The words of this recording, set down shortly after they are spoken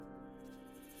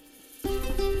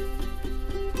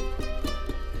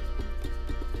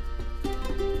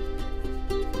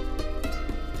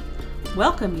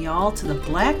Welcome y'all to the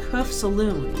Blackhoof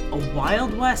Saloon, a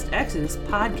Wild West Exodus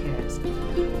podcast.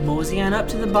 Mosey on up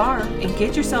to the bar and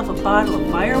get yourself a bottle of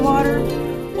firewater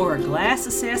or a glass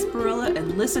of sarsaparilla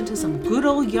and listen to some good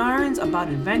old yarns about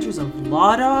adventures of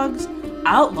law dogs,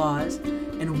 outlaws,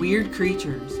 and weird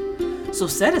creatures. So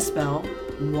set a spell,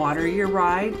 water your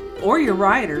ride or your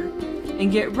rider,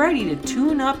 and get ready to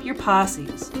tune up your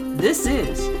posses. This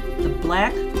is the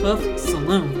Blackhoof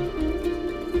Saloon.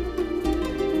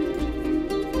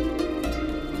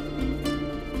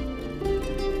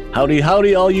 Howdy,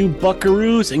 howdy, all you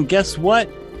buckaroos, and guess what?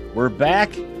 We're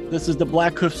back. This is the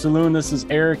Blackhoof Saloon. This is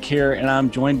Eric here, and I'm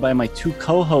joined by my two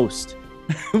co-hosts.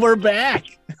 We're back.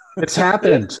 It's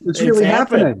happened. It's really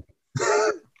happening.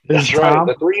 That's right.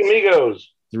 The three amigos.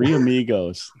 Three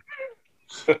amigos.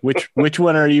 Which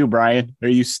one are you, Brian? Are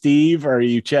you Steve or are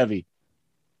you Chevy?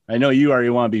 I know you already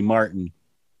want to be Martin.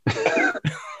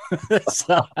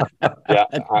 So, Yeah.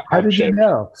 How did you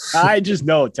know? I just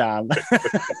know, Tom.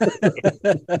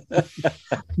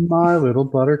 My little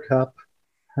buttercup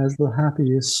has the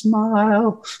happiest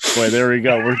smile. Boy, there we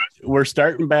go. We're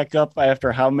starting back up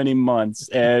after how many months,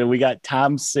 and we got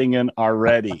Tom singing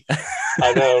already.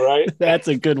 I know, right? That's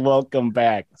a good welcome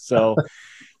back. So,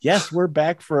 yes, we're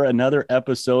back for another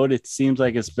episode. It seems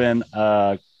like it's been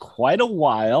quite a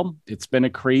while. It's been a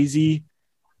crazy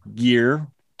year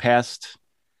past.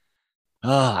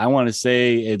 I want to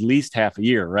say at least half a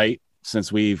year, right?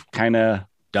 Since we've kind of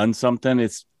done something.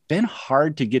 It's been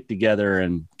hard to get together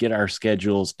and get our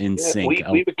schedules in sync.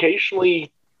 We've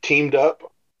occasionally teamed up.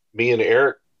 Me and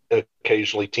Eric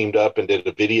occasionally teamed up and did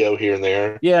a video here and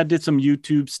there. Yeah, I did some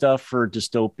YouTube stuff for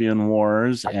Dystopian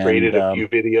Wars. I created a few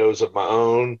videos of my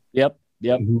own. Yep.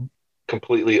 Mm-hmm.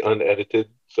 Completely unedited.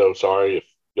 So sorry if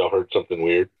y'all heard something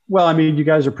weird. Well, I mean, you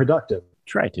guys are productive.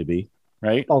 Try to be.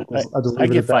 Right. I'll just I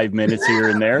leave it get at that. 5 minutes here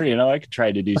and there, I could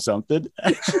try to do something.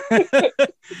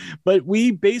 But we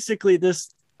basically,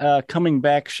 this coming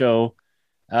back show,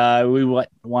 we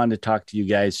wanted to talk to you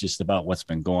guys just about what's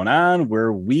been going on,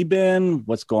 where we've been,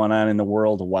 what's going on in the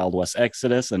world of Wild West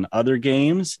Exodus and other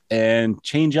games, and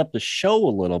change up the show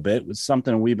a little bit with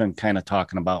something we've been kind of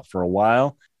talking about for a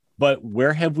while. But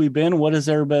where have we been? What has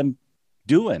everybody been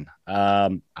doing? I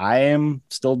am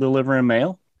still delivering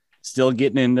mail, still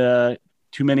getting into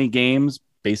too many games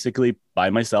basically by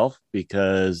myself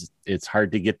because it's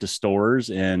hard to get to stores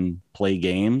and play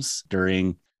games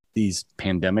during these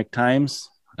pandemic times.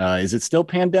 Is it still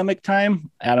pandemic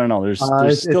time? I don't know. There's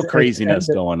still craziness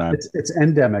going on. It's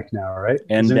endemic now, right?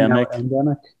 Endemic. Is it now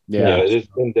endemic? Yeah, it is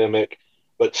endemic.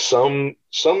 But some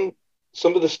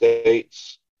of the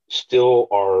states still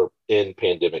are in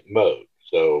pandemic mode.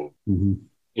 So,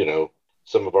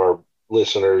 some of our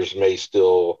listeners may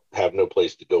still have no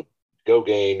place to go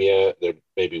game yet. They're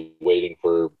maybe waiting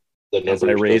for the numbers. As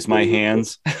I raise my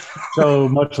hands. So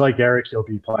much like Eric, you'll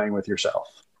be playing with yourself.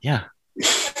 Yeah.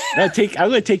 I'm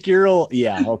going to take your old,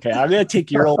 I'm going to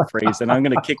take your old phrase and I'm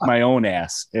going to kick my own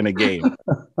ass in a game.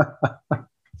 So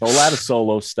a lot of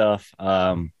solo stuff.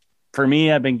 For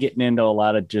me, I've been getting into a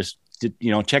lot of just,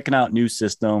 checking out new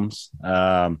systems.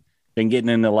 Been getting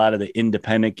into a lot of the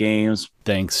independent games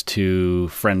thanks to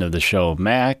friend of the show,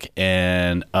 Mac,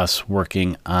 and us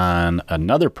working on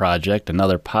another project,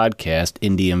 another podcast,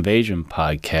 Indie Invasion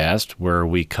podcast, where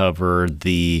we cover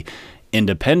the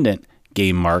independent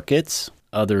game markets,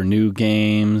 other new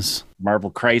games. Marvel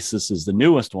Crisis is the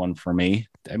newest one for me.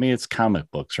 I mean, it's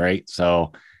comic books, right?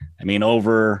 So,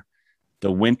 over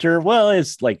the winter,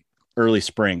 it's like early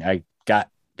spring, I got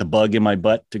the bug in my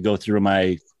butt to go through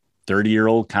my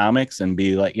 30-year-old comics and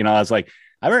be like, I was like,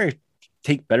 I better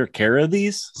take better care of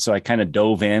these. So I kind of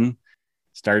dove in,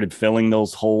 started filling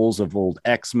those holes of old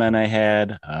X-Men I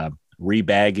had,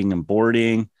 rebagging and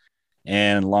boarding.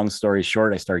 And long story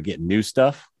short, I started getting new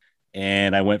stuff.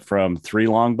 And I went from 3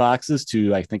 long boxes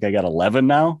to, I think I got 11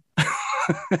 now.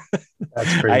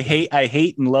 That's crazy. I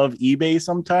hate and love eBay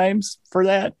sometimes for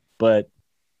that, but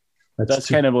that's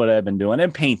kind of what I've been doing.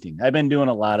 And painting. I've been doing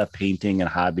a lot of painting and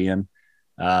hobbying.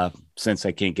 Since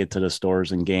I can't get to the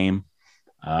stores and game.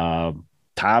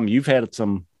 Tom, you've had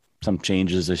some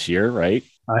changes this year, right?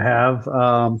 I have.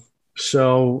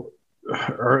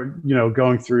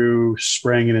 Going through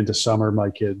spring and into summer, my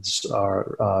kids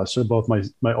are, so both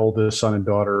my oldest son and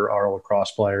daughter are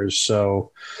lacrosse players.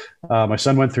 So my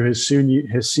son went through his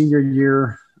senior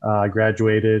year,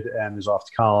 graduated and is off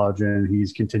to college, and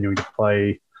he's continuing to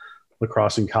play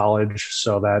lacrosse in college.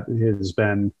 So that has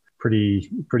been pretty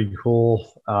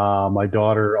cool. My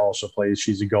daughter also plays.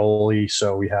 She's a goalie.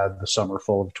 So we had the summer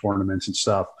full of tournaments and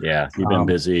stuff. Yeah. You've been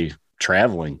busy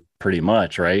traveling pretty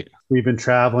much, right? we've been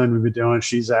traveling. We've been doing.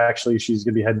 She's going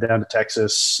to be heading down to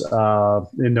Texas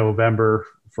in November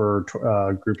for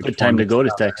a group of Good time to go to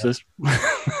Texas.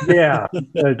 Yeah,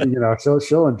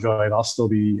 she'll enjoy it. I'll still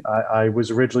be. I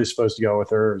was originally supposed to go with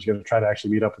her. I was going to try to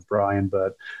actually meet up with Brian,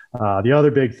 but the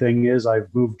other big thing is I've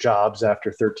moved jobs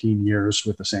after 13 years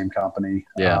with the same company.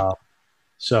 Yeah.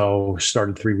 So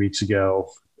started 3 weeks ago,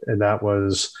 and it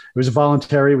was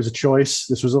voluntary. It was a choice.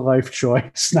 This was a life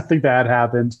choice. Nothing bad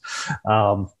happened.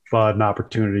 But an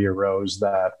opportunity arose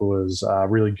that was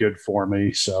really good for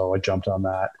me. So I jumped on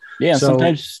that. Yeah. So,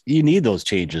 sometimes you need those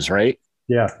changes, right?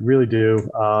 Yeah, really do.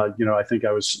 I think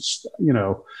I was,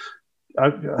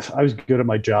 I was good at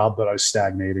my job, but I was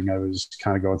stagnating. I was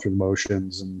kind of going through the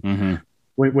motions. And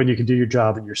when you can do your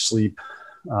job in your sleep,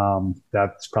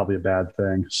 that's probably a bad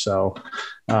thing. So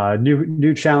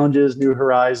new challenges, new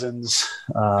horizons.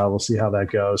 We'll see how that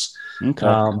goes.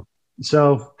 Okay.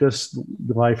 So just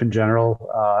life in general.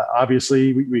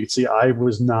 Obviously, we can see I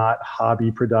was not hobby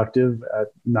productive.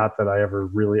 Not that I ever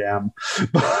really am.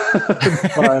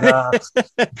 But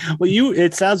well,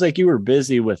 it sounds like you were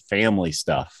busy with family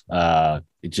stuff. You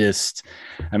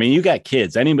got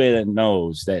kids. Anybody that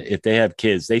knows that if they have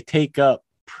kids, they take up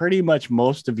pretty much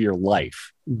most of your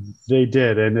life. They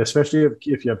did. And especially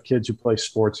if you have kids who play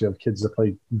sports, you have kids that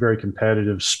play very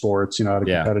competitive sports, at a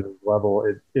competitive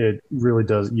level, it really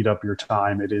does eat up your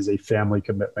time. It is a family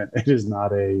commitment. It is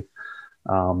not a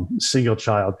single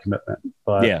child commitment.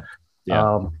 But,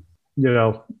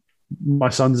 my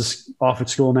son's off at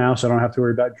school now, so I don't have to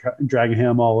worry about dragging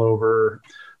him all over.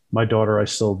 My daughter, I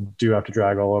still do have to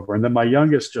drag all over. And then my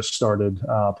youngest just started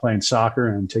playing soccer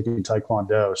and taking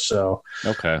Taekwondo. So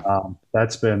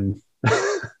that's been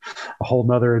a whole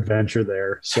nother adventure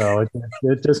there. So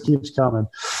it just keeps coming.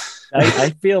 I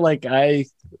feel like I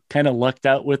kind of lucked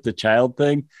out with the child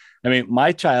thing. I mean,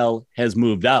 my child has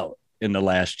moved out in the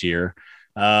last year.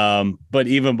 But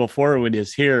even before when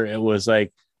he's here, it was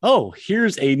like, oh,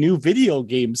 here's a new video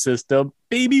game system,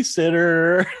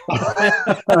 babysitter.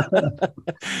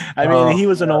 He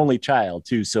was an only child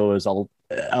too. So it was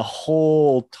a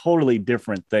whole totally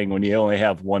different thing when you only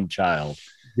have one child.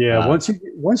 Yeah. Once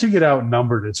you get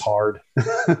outnumbered, it's hard.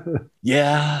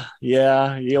 Yeah.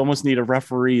 You almost need a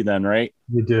referee then, right?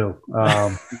 You do.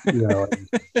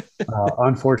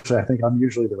 Unfortunately, I think I'm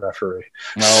usually the referee.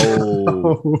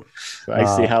 Oh, I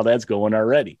see how that's going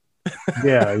already.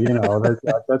 Yeah,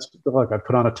 that's look. I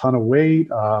put on a ton of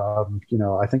weight. I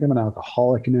think I'm an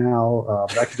alcoholic now.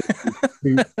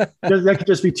 That could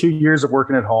just be 2 years of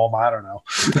working at home. I don't know.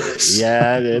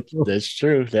 Yeah, that's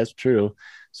true. That's true.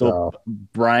 So,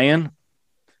 Brian,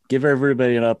 give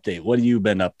everybody an update. What have you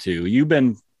been up to? You've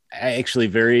been actually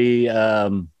very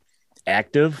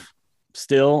active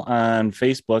still on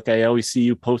Facebook. I always see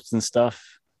you posting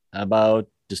stuff about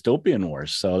Dystopian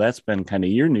Wars. So that's been kind of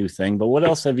your new thing. But what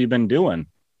else have you been doing?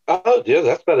 Oh, yeah,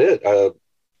 that's about it.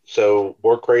 So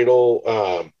War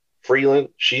Cradle, Freeland,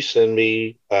 she sent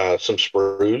me some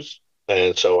sprues.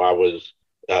 And so I was,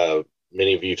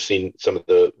 many of you have seen some of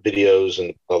the videos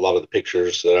and a lot of the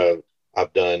pictures that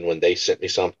I've done when they sent me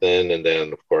something. And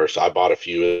then, of course, I bought a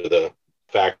few of the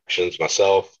factions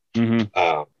myself.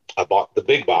 I bought the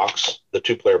big box, the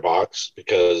 2-player box,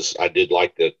 because I did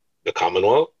like the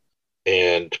Commonwealth.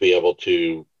 And to be able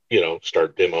to,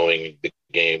 start demoing the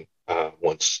game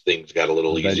once things got a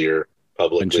little easier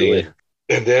publicly.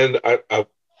 And then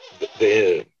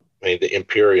the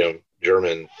Imperium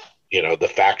German,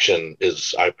 the faction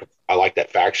is, I like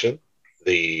that faction.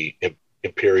 The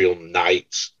Imperial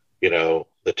Knights, the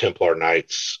Templar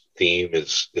Knights theme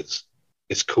is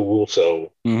cool.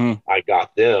 So I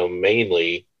got them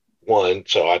mainly, one,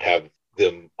 so I'd have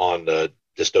them on the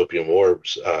Dystopian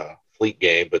Wars fleet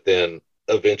game, but then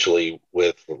eventually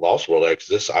with Lost World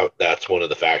Exodus, that's one of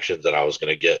the factions that I was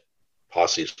going to get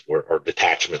posses for, or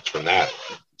detachments from that.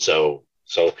 So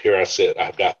here I sit.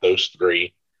 I've got those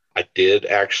 3. I did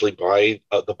actually buy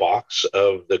the box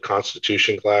of the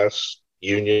Constitution class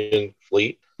Union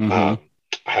fleet. I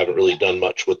haven't really done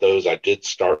much with those. I did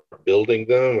start building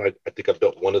them. I think I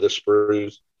built one of the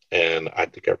sprues, and I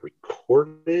think I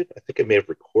may have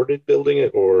recorded building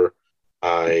it, or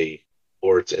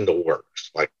it's in the works.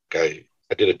 Like I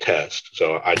did a test.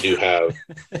 So I do have,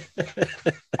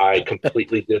 I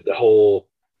completely did the whole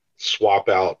swap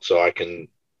out so I can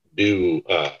do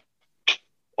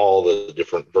all the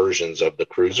different versions of the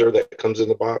cruiser that comes in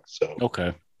the box. So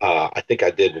I think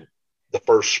I did the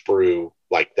first sprue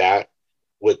like that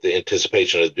with the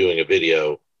anticipation of doing a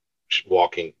video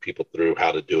walking people through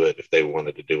how to do it if they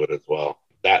wanted to do it as well.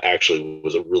 That actually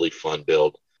was a really fun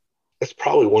build. That's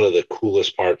probably one of the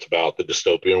coolest parts about the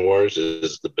Dystopian Wars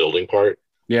is the building part.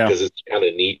 Yeah. Because it's kind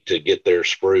of neat to get their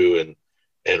sprue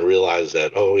and realize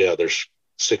that, oh yeah, there's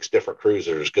 6 different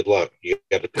cruisers. Good luck. You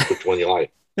got to pick which one you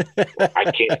like.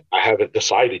 I haven't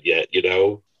decided yet,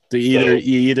 So you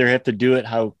either have to do it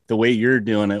the way you're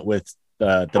doing it with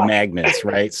the magnets,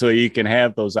 right? So you can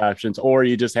have those options, or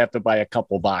you just have to buy a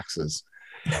couple boxes.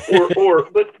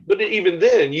 But even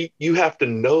then, you have to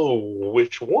know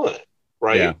which one,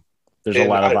 right? Yeah. There's a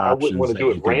lot of options. I wouldn't want to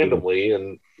do it randomly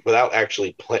and without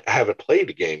actually I haven't played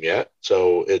the game yet,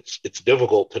 so it's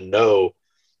difficult to know,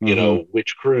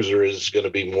 which cruiser is going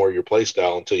to be more your play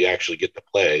style until you actually get to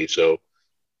play. So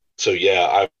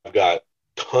yeah, I've got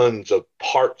tons of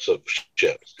parts of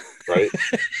ships, right?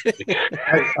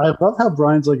 I love how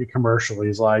Brian's like a commercial.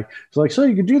 He's like, so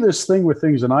you can do this thing with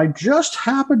things, and I just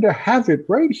happen to have it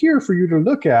right here for you to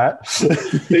look at.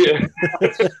 Yeah.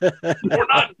 We're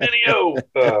not video.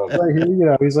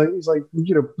 He's like,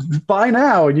 buy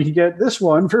now and you can get this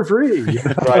one for free.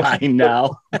 Buy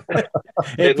now.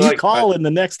 If you call in the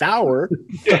next hour.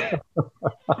 Yeah,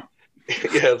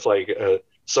 it's like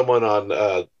someone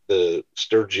on the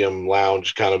Sturgeon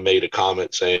Lounge kind of made a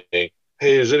comment saying, hey,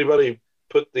 has anybody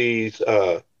put these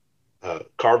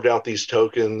carved out these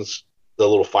tokens, the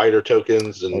little fighter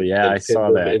tokens, and I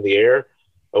saw that in the air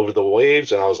over the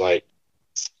waves? And I was like,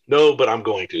 no, but I'm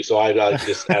going to. So I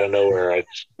just out of nowhere I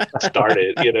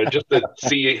started, just to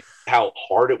see how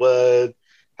hard it was,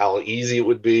 how easy it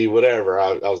would be, whatever.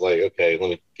 I was like, okay, let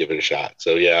me give it a shot.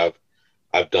 So yeah,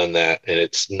 I've done that, and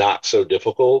it's not so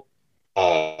difficult.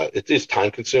 It is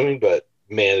time consuming, but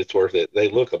man, it's worth it. They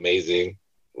look amazing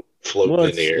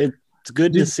floating in the air. It's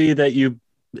good to see that you.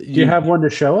 Do you have one to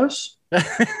show us?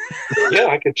 Yeah,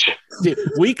 I can.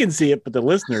 We can see it, but the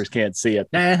listeners can't see it.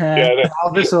 Yeah,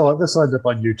 this will end up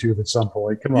on YouTube at some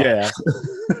point. Come on. Yeah.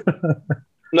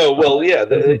 No, well, yeah.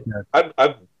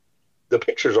 The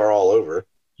pictures are all over.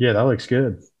 Yeah, that looks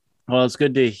good. Well, it's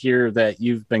good to hear that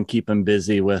you've been keeping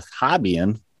busy with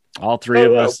hobbying. All three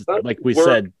of us, like we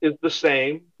said, is the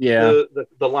same. Yeah.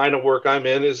 The line of work I'm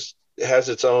in has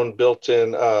its own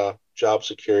built-in job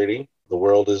security. The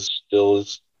world is still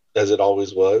as it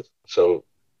always was, so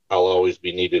I'll always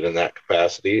be needed in that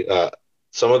capacity.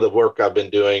 Some of the work I've been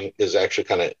doing is actually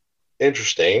kind of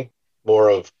interesting. More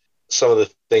of some of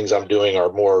the things I'm doing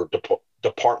are more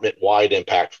department-wide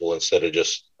impactful instead of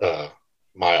just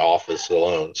my office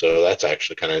alone. So that's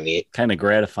actually kind of neat. Kind of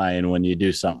gratifying when you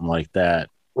do something like that.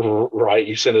 Right.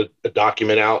 You send a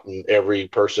document out and every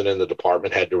person in the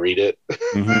department had to read it.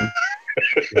 Mm-hmm.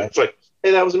 It's like,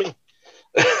 hey, that was me.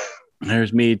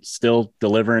 There's me still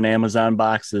delivering Amazon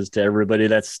boxes to everybody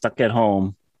that's stuck at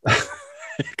home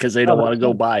because they don't want to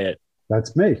go buy it.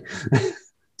 That's me. It's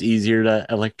easier to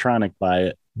electronic buy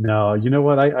it. No, you know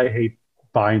what? I hate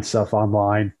buying stuff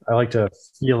online. I like to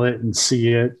feel it and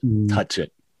see it. And touch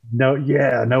it.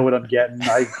 know what I'm getting.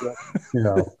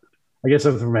 I guess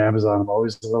I'm from Amazon. I'm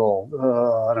always a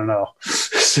little, I don't know.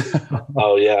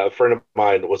 Oh yeah. A friend of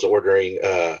mine was ordering,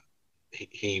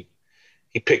 he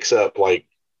picks up like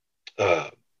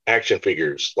action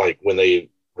figures, like when they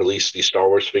release these Star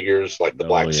Wars figures, like the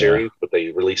Black Series, but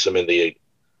they release them in the,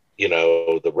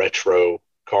 the retro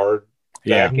card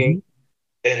backing,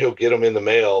 and he'll get them in the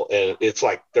mail, and it's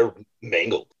like they're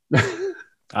mangled.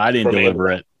 I didn't deliver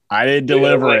it. I didn't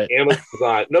deliver it.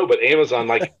 Amazon, no, but Amazon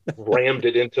like rammed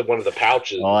it into one of the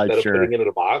pouches instead of putting it in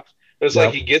a box. And it's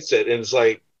like he gets it, and it's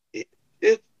like,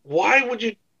 why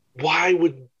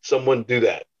would someone do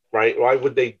that, right? Why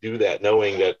would they do that,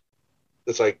 knowing that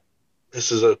it's like,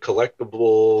 this is a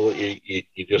collectible?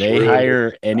 You just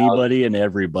hire anybody and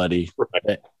everybody,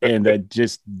 right. And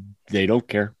they don't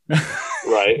care.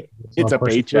 Right? It's a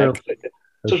paycheck.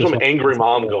 So some angry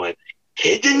mom going,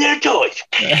 kids in their toys.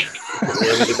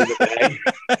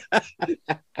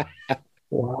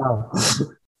 Wow.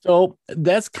 So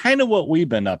that's kind of what we've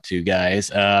been up to,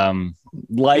 guys.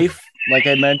 Life, like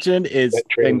I mentioned, is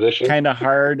been kind of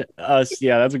hard. That's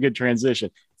a good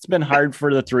transition. It's been hard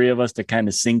for the three of us to kind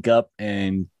of sync up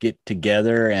and get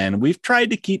together. And we've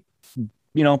tried to keep,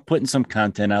 putting some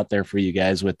content out there for you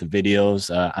guys with the videos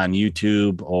on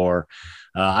YouTube, or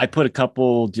I put a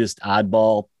couple just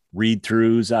oddball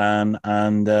read-throughs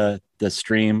on the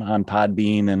stream on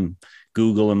Podbean and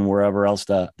Google and wherever else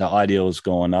the audio is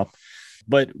going up.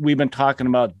 But we've been talking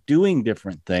about doing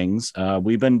different things.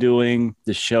 We've been doing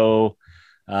the show.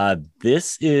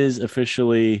 This is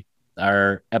officially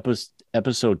our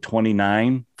episode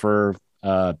 29 for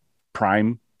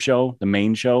Prime show, the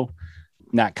main show,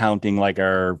 not counting like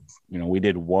our, we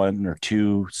did 1 or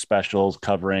 2 specials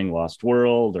covering Lost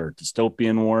World or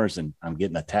Dystopian Wars, and I'm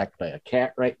getting attacked by a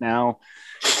cat right now.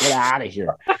 Get out of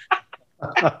here.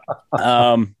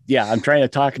 I'm trying to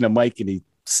talk to Mike, and he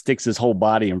sticks his whole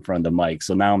body in front of Mike.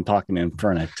 So now I'm talking in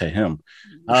front to him.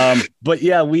 But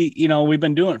yeah, we've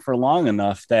been doing it for long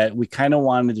enough that we kind of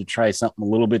wanted to try something a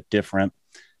little bit different.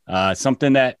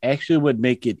 Something that actually would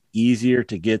make it easier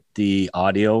to get the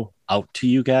audio out to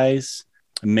you guys.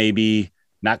 Maybe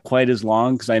not quite as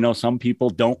long, because I know some people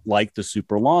don't like the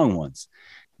super long ones.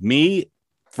 Me,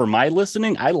 for my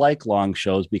listening, I like long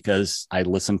shows because I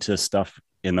listen to stuff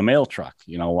in the mail truck,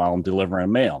 while I'm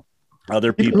delivering mail.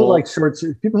 Other people who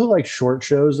like short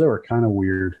shows, though, are kind of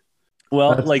weird.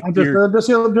 Well, I'm just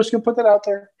gonna put that out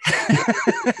there.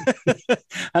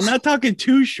 I'm not talking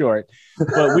too short,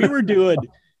 but we were doing.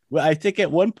 Well, I think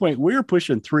at one point we were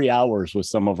pushing 3 hours with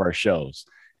some of our shows,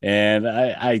 and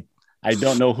I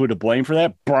don't know who to blame for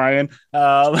that, Brian.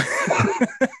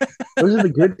 Those are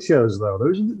the good shows, though.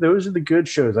 Those are the good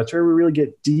shows. That's where we really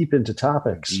get deep into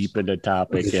topics. And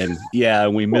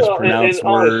we mispronounce and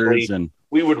words, honestly, and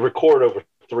we would record over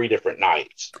 3 different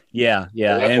nights. Yeah,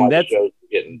 and that's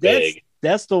getting big.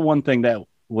 That's the one thing that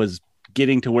was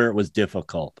getting to where it was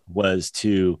difficult, was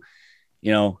to,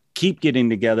 keep getting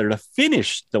together to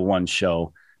finish the one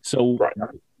show. So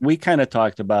we kind of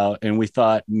talked about, and we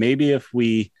thought maybe if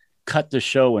we cut the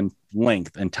show in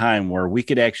length and time where we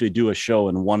could actually do a show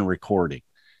in one recording,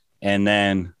 and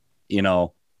then,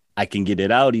 I can get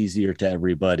it out easier to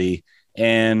everybody,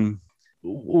 and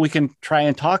we can try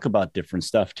and talk about different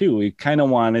stuff too. We kind of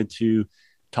wanted to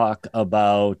talk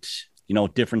about,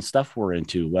 different stuff we're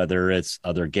into, whether it's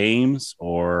other games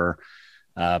or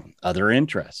other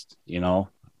interests.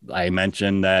 I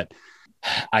mentioned that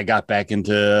I got back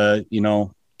into,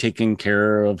 taking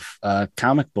care of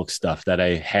comic book stuff that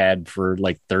I had for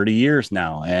like 30 years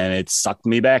now, and it sucked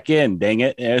me back in, dang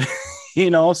it. And,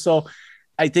 so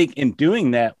I think in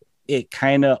doing that, it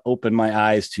kind of opened my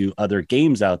eyes to other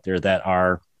games out there that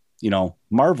are,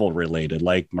 Marvel related,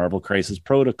 like Marvel Crisis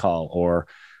Protocol, or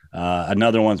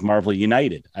another one's Marvel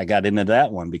United. I got into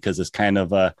that one because it's kind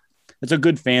of it's a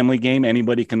good family game.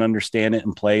 Anybody can understand it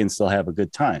and play and still have a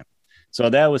good time.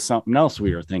 So that was something else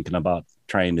we were thinking about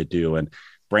trying to do and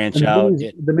branch out.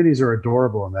 The minis are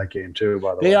adorable in that game too,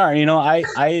 by the way. They are.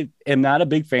 I am not a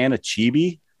big fan of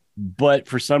chibi, but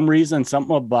for some reason,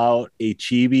 something about a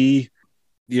chibi,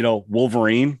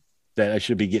 Wolverine that I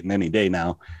should be getting any day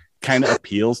now kind of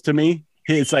appeals to me.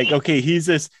 It's like, okay, he's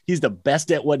the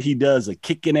best at what he does, like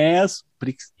kicking ass,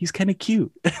 but he's kind of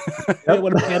cute. I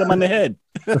want to pat him on the head.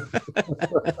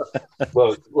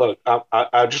 Look,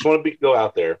 I just want to go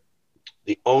out there.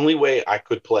 The only way I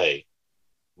could play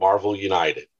Marvel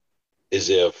United is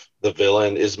if the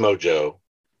villain is Mojo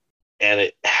and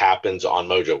it happens on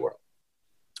Mojo World.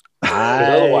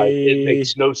 Otherwise, it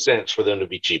makes no sense for them to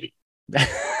be chibi.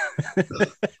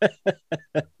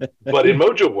 But in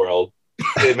Mojo World,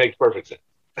 it makes perfect sense.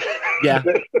 Yeah.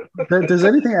 Does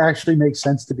anything actually make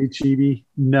sense to be chibi?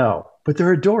 No, but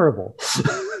they're adorable.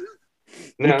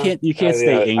 No, you can't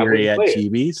stay angry at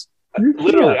chibis.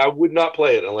 Literally, I would not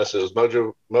play it unless it was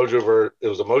Mojoverse. It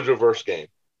was a Mojoverse game.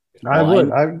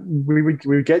 We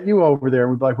would get you over there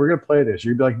and we'd be like, we're going to play this.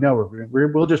 You'd be like, no,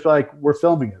 we'll just be like, we're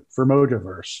filming it for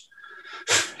Mojoverse.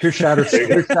 Here's Shatter.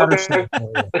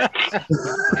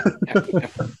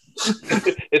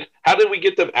 How did we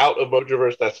get them out of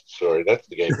Mojoverse? That's the story. That's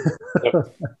the game.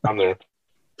 Yep, I'm there.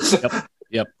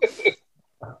 Yep.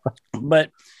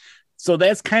 But so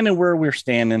that's kind of where we're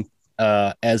standing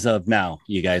as of now,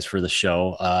 you guys, for the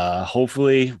show.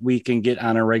 Hopefully we can get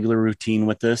on a regular routine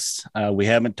with this. We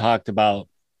haven't talked about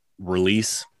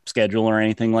release schedule or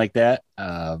anything like that.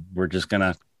 We're just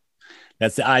gonna.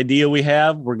 That's the idea we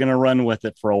have. We're gonna run with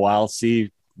it for a while,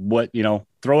 see what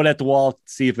throw it at the wall,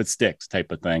 see if it sticks,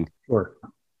 type of thing. Sure.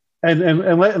 And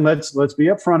let's be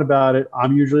upfront about it.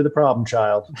 I'm usually the problem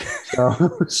child.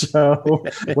 So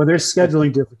when there's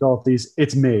scheduling difficulties,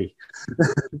 it's me.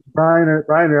 Brian and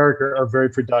Eric are very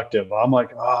productive. I'm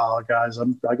like, oh guys,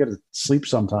 I got to sleep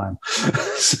sometime.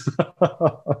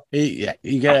 Yeah,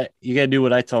 you gotta do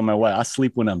what I tell my wife. I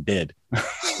sleep when I'm dead.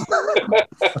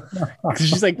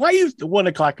 She's like, why are you 1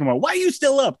 o'clock tomorrow? Why are you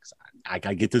still up? I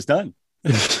gotta get this done.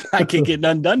 I can't get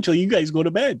none done till you guys go to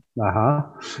bed.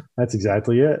 That's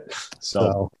exactly it.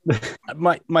 So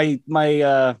my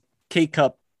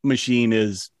K-cup machine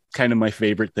is kind of my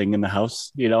favorite thing in the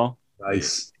house.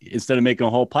 Nice. Instead of making a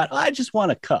whole pot, I just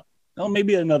want a cup. Oh,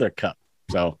 maybe another cup.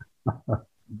 So,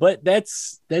 but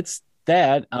that's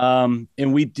that.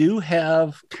 And we do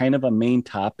have kind of a main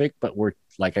topic, but we're,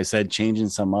 like I said, changing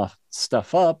some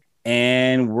stuff up,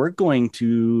 and we're going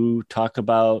to talk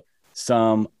about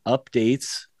some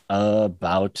updates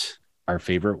about our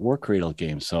favorite War Cradle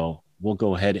game. So we'll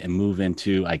go ahead and move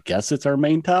into, I guess it's our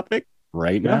main topic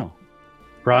right now.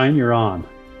 Brian, you're on.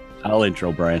 I'll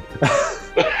intro Brian.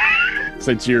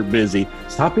 Since you're busy.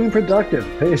 Stop being productive.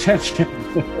 Pay attention.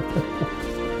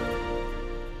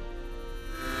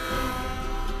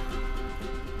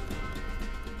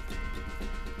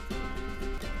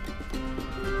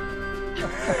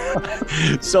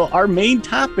 So our main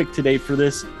topic today for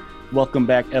this welcome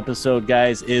back episode,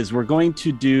 guys, is we're going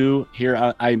to do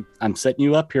here. I'm setting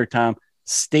you up here, Tom.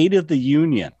 State of the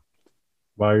Union.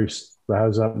 How's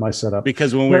that my setup?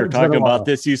 Because when we were talking about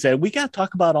this, you said we got to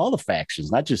talk about all the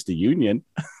factions, not just the Union.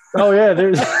 Oh yeah,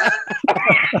 there's.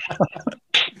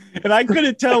 And I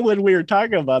couldn't tell when we were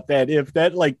talking about that if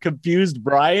that like confused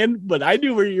Brian, but I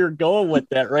knew where you were going with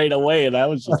that right away, and I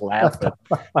was just laughing.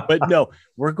 But no,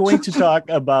 we're going to talk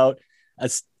about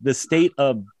the state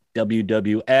of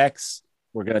WWX.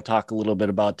 We're going to talk a little bit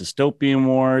about Dystopian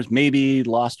Wars, maybe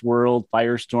Lost World,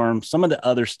 Firestorm, some of the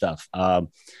other stuff.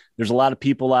 There's a lot of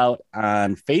people out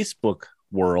on Facebook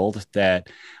world that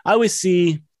I always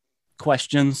see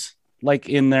questions like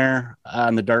in there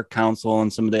on the Dark Council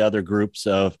and some of the other groups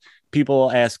of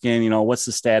people asking, what's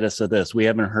the status of this? We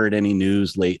haven't heard any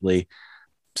news lately.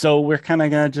 So we're kind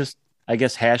of going to just, I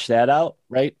guess, hash that out,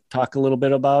 right? Talk a little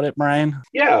bit about it, Brian.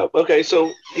 Yeah. Okay.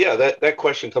 So yeah, that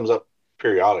question comes up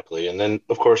periodically. And then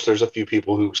of course there's a few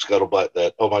people who scuttlebutt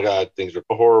that, oh my God, things are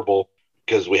horrible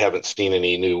because we haven't seen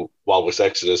any new Wild West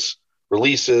Exodus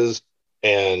releases.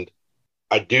 And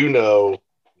I do know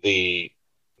the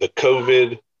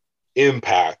COVID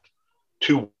impact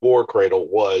to War Cradle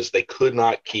was they could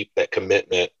not keep that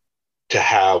commitment to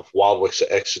have Wild West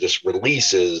Exodus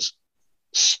releases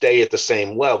stay at the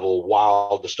same level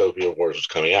while Dystopian Wars was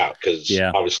coming out, because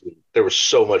obviously there was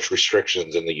so much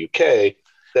restrictions in the UK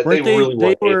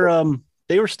that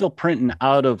they were still printing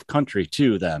out of country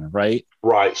too then, right?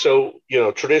 Right. So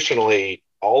traditionally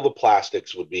all the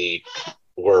plastics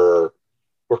were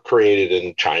created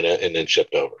in China and then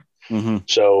shipped over. Mm-hmm.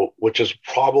 So, which is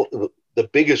probably the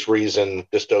biggest reason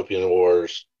Dystopian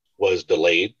Wars was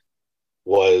delayed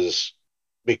was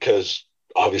because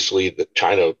obviously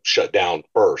China shut down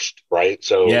first, right?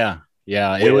 So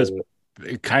it was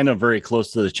kind of very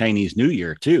close to the Chinese New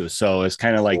Year too. So it's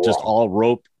kind of like just all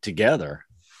roped together.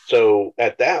 So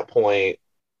at that point,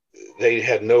 they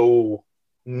had no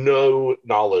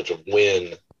knowledge of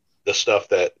when the stuff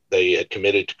that they had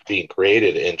committed to being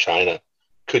created in China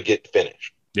could get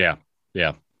finished. Yeah.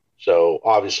 So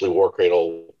obviously War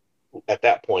Cradle at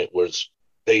that point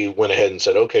they went ahead and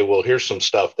said, okay, well, here's some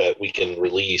stuff that we can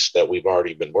release that we've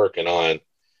already been working on. And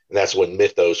that's when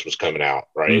Mythos was coming out,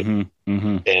 right? Mm-hmm.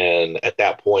 Mm-hmm. And at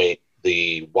that point,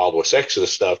 the Wild West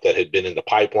Exodus stuff that had been in the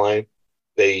pipeline,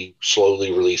 they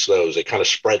slowly released those. They kind of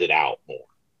spread it out more.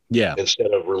 Yeah.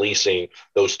 Instead of releasing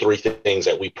those three things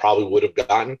that we probably would have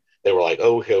gotten, they were like,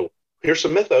 oh, here's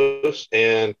some Mythos,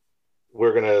 and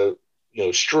we're going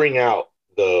to string out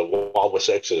the Wild West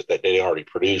Exodus that they already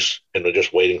produced and they're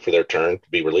just waiting for their turn to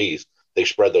be released. They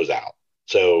spread those out.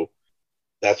 So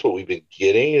that's what we've been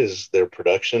getting is their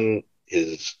production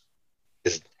is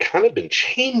kind of been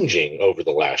changing over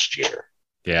the last year.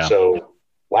 Yeah. So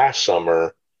last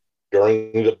summer,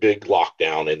 during the big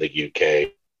lockdown in the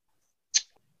UK,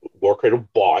 War Cradle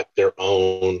bought their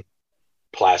own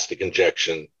plastic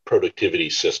injection productivity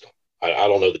system. I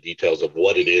don't know the details of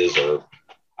what it is, or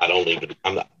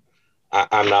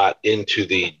I'm not into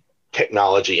the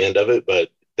technology end of it, but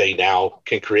they now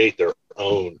can create their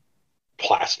own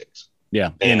plastics.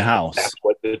 Yeah, in-house. That's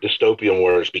what the Dystopian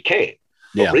Wars became.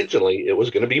 Yeah. Originally, it was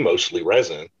going to be mostly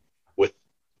resin with,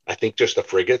 I think, just the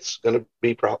frigates going to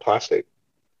be plastic,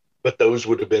 but those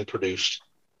would have been produced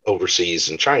overseas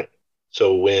in China.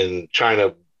 So when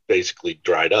China basically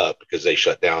dried up because they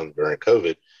shut down during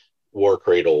COVID, War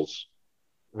Cradle's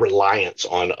reliance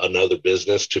on another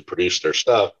business to produce their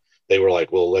stuff, they were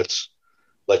like, well, let's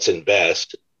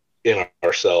invest in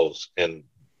ourselves and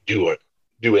do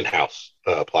in-house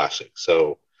plastics.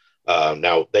 So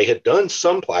now they had done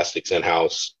some plastics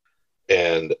in-house,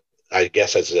 and I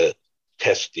guess as a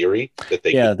test theory that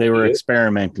they were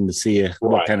experimenting to see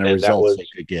what kind of results they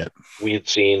could get. We had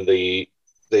seen the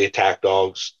attack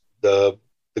dogs, the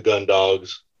gun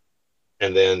dogs,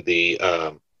 and then the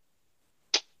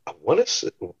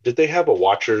did they have a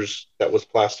Watchers that was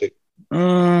plastic?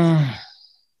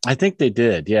 I think they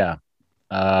did. Yeah.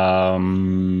 I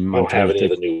don't have any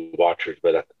of the new Watchers,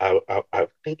 but I'm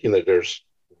thinking that there's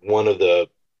one of the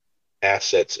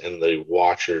assets in the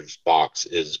Watchers box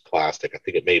is plastic. I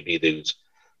think it may be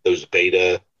those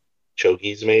beta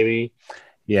chokies, maybe.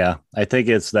 Yeah, I think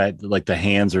it's that, like the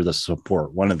hands or the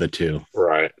support, one of the two.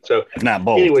 Right. So if not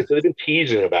both. Anyway, so they've been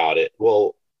teasing about it.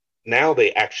 Well, now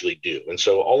they actually do. And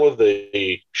so all of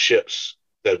the ships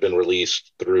that have been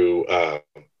released through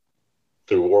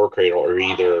through War Cradle are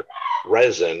either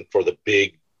resin for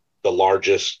the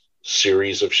largest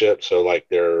series of ships. So like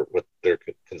what they're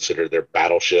considered their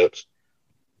battleships,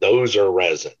 those are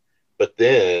resin. But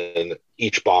then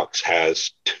each box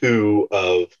has 2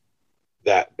 of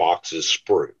that box's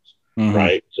sprues,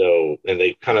 right? So, and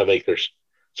they kind of make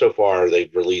so far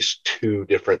they've released 2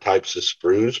 different types of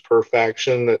sprues per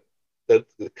faction that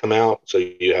come out. So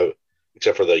you have,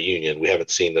 except for the Union, we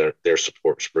haven't seen their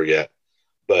support sprue yet,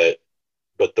 but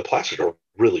the plastics are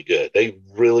really good. They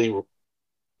really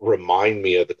remind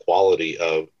me of the quality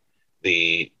of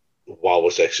the Wild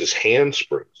West X's hand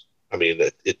sprues. I mean,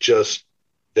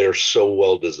 they're so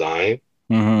well designed.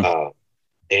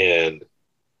 And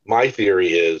my theory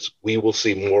is we will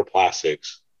see more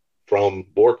plastics from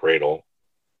War Cradle,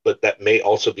 but that may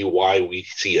also be why we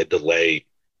see a delay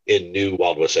in new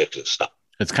Wild West Exit stuff.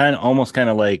 It's almost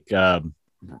like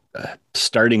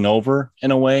starting over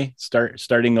in a way.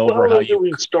 Starting over.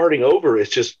 Starting over? It's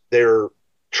just they're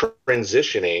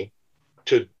transitioning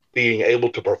to being able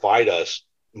to provide us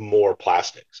more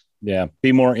plastics. Yeah,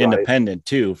 be more independent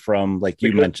too from, like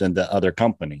you mentioned, the other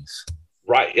companies.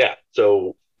 Right. Yeah.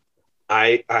 So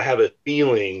I have a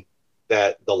feeling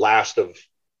that the last of,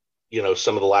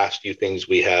 some of the last few things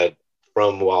we had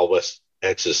from Wild West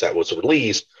Exodus that was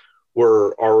released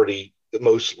were already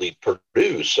mostly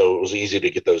produced. So it was easy to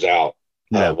get those out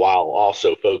while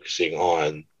also focusing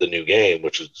on the new game,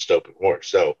 which is Dystopian Wars.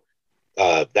 So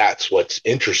that's what's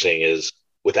interesting is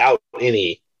without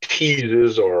any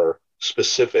teases or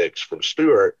specifics from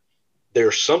Stuart,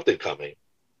 there's something coming.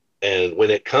 And when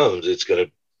it comes, it's going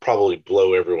to probably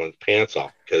blow everyone's pants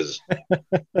off because, of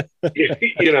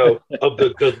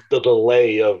the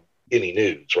delay of any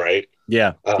news, right?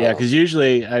 Yeah. Because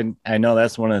usually I know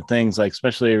that's one of the things, like,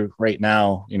 especially right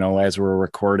now, as we're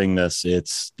recording this,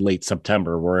 it's late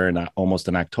September. We're almost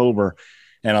in October.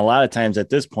 And a lot of times at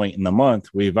this point in the month,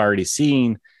 we've already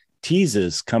seen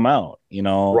teases come out,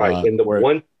 Right. And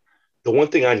the one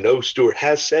thing I know Stuart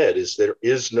has said is there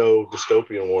is no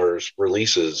Dystopian Wars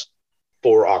releases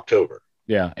for October.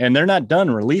 Yeah. And they're not done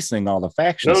releasing all the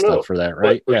faction stuff for that,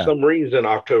 right? But for some reason,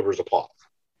 October's a pause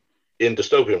in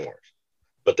Dystopian Wars.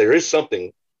 But there is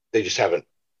something they haven't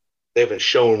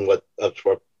shown what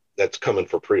that's coming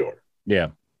for pre-order. Yeah.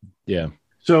 Yeah.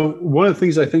 So one of the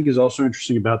things I think is also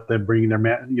interesting about them bringing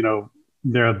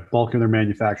their bulk of their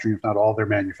manufacturing, if not all their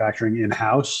manufacturing,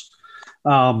 in-house.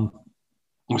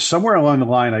 Somewhere along the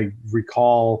line, I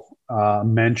recall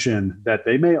mention that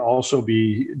they may also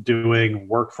be doing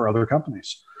work for other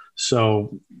companies.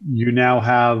 So you now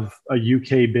have a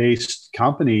UK-based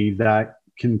company that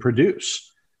can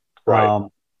produce. Right.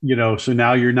 So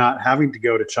now you're not having to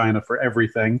go to China for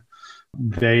everything.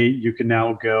 You can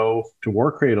now go to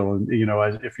War Cradle, and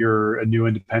if you're a new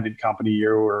independent company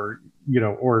or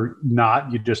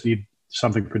not, you just need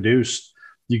something produced.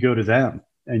 You go to them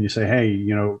and you say, hey,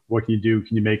 what can you do?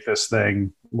 Can you make this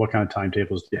thing? What kind of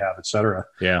timetables do you have, et cetera?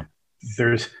 Yeah.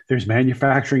 There's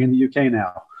manufacturing in the UK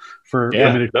now for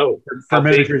miniatures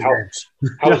games.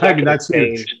 How that's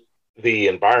changed the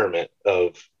environment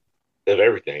of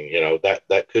everything,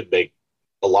 that could make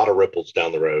a lot of ripples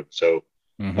down the road. So,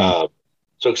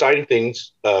 so exciting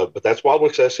things. But that's Wild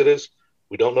West Exodus.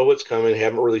 We don't know what's coming.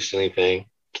 Haven't released anything.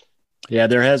 Yeah,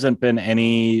 there hasn't been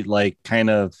any kind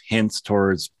of hints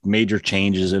towards major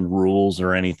changes in rules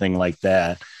or anything like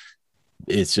that.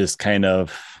 It's just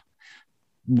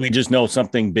we just know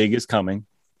something big is coming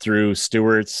through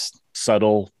Stuart's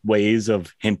subtle ways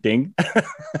of hinting.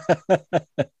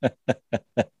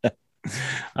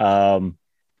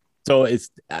 So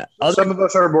it's some of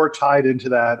us are more tied into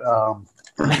that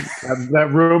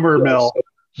rumor mill.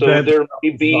 So there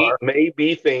may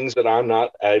be things that I'm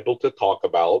not able to talk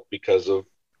about because of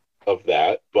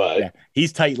that, but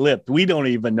he's tight-lipped. We don't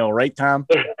even know, right, Tom?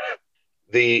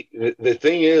 The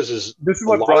thing is this is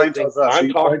what Brian tells us. I'm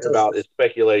talking about is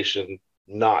speculation,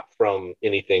 not from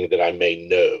anything that I may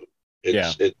know.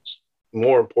 It's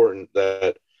more important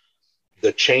that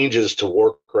the changes to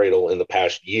War Cradle in the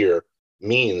past year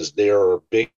means there are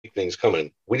big things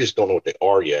coming. We just don't know what they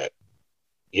are yet.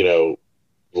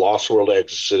 Lost World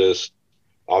Exodus,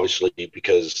 obviously,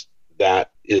 because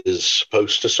that is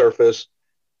supposed to surface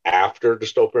after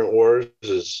Dystopian Wars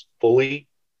is fully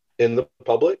in the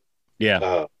public.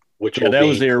 Yeah. Which that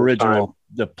was the original,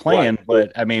 the plan. Right.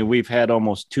 But I mean, we've had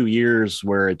almost 2 years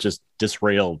where it just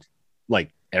disrailed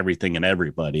everything and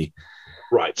everybody.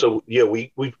 Right. So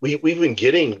we've been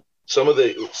getting some of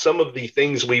the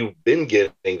things we've been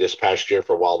getting this past year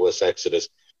for Wild West Exodus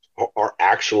are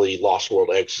actually Lost World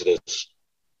Exodus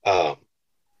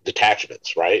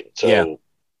detachments, right? So,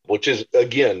 which is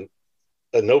again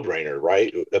a no-brainer,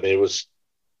 right? I mean,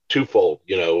 twofold.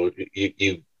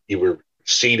 You were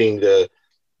seeding the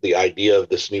idea of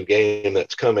this new game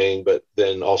that's coming, but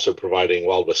then also providing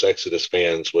Wild West Exodus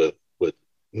fans with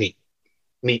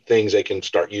neat things they can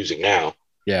start using now.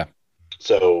 Yeah.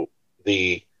 So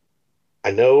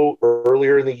I know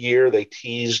earlier in the year they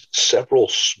teased several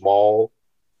small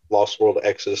Lost World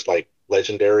Exodus like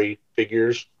legendary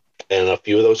figures, and a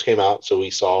few of those came out. So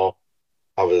we saw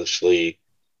obviously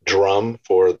Drum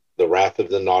for the Wrath of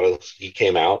the Nautilus. He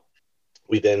came out.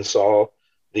 We then saw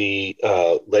the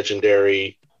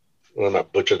legendary, I'm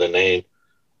not butcher the name,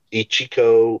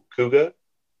 Ichiko Kuga,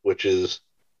 which is,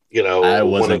 I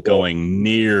wasn't going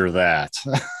near that.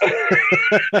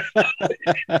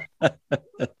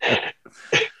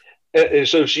 And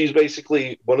so she's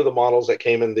basically one of the models that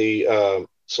came in the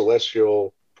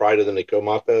Celestial Pride of the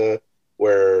Nikomata,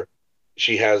 where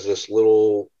she has this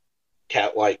little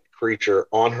cat-like creature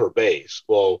on her base.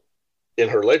 Well, in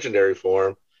her legendary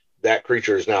form, that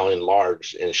creature is now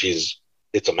enlarged, and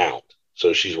it's a mount.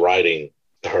 So she's riding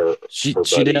her. She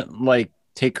buddy. didn't like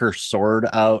take her sword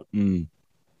out and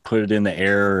put it in the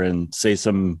air and say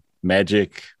some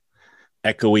magic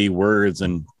echoey words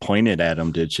and point it at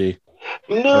him, did she?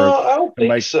 No, I don't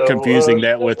think so. Am I confusing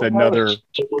that with another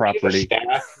property?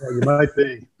 You might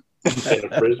be. And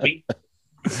a frisbee.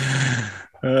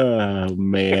 Oh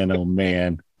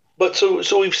man. But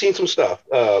so we've seen some stuff.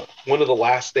 One of the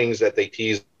last things that they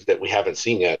teased that we haven't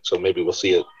seen yet, so maybe we'll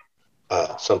see it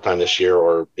sometime this year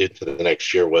or into the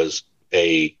next year, was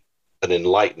an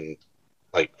enlightened,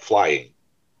 like flying,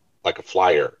 like a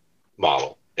flyer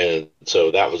model. And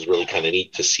so that was really kind of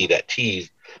neat to see that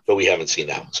tease, but we haven't seen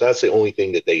that. So that's the only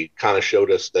thing that they kind of showed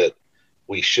us that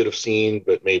we should have seen,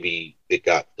 but maybe it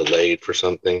got delayed for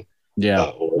something. Yeah.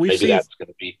 Or maybe that's going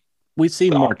to be. We've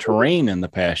seen more terrain in the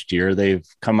past year. They've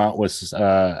come out with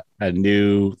a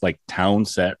new like town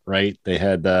set, right? They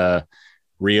had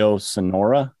Rio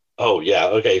Sonora. Oh, yeah.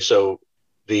 Okay. So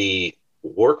the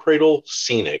War Cradle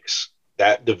Scenics,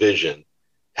 that division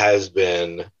has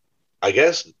been, I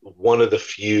guess, one of the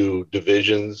few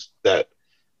divisions that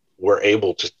were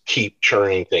able to keep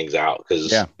churning things out,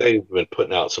 because they've been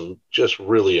putting out some just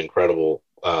really incredible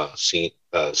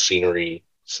scenery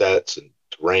sets and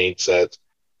terrain sets.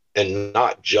 And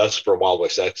not just for Wild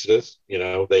West Exodus,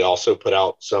 they also put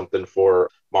out something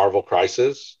for Marvel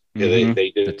Crisis. Mm-hmm.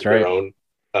 They did their own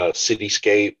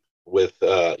cityscape with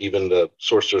even the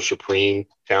Sorcerer Supreme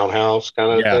townhouse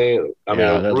kind of thing. I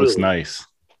mean, that looks nice.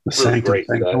 The Sanctum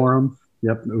Sanctorum.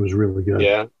 Yep, it was really good.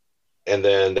 Yeah, and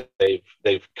then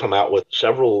they've come out with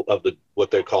several of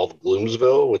what they're called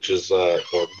Gloomsville, which is or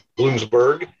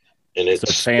Bloomsburg, and it's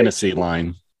a fantasy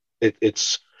line.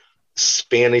 It's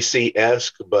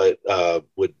fantasy-esque, but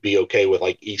would be okay with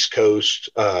like East Coast,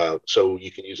 so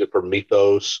you can use it for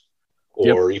Mythos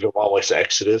or even Wild West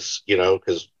Exodus,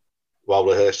 because Wild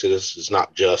West Exodus is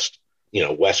not just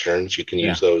Westerns. You can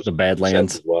use those, the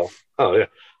Badlands as well. Oh yeah.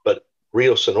 But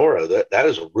Rio Sonora, that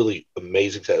is a really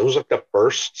amazing set. It was like the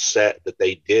first set that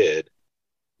they did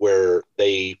where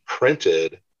they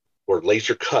printed or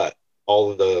laser cut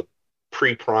all of the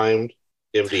pre-primed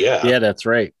MDF. Yeah, that's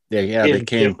right. Yeah, they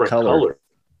came colored.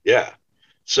 Yeah.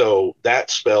 So that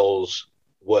spells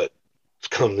what's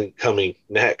coming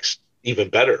next even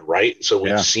better, right? So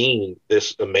we've seen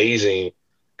this amazing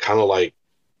kind of like,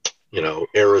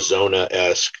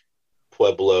 Arizona-esque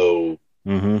Pueblo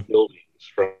buildings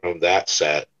from that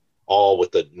set, all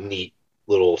with the neat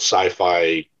little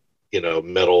sci-fi,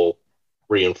 metal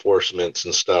reinforcements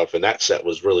and stuff. And that set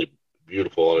was really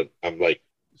beautiful. And I'm like,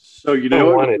 so I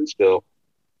want it still.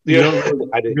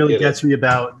 What really gets me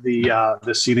about the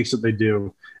scenics that they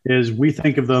do is we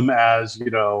think of them as,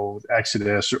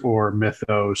 Exodus or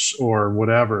Mythos or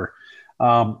whatever.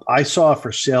 I saw a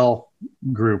for sale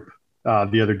group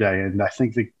the other day, and I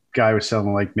think the guy was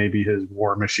selling like maybe his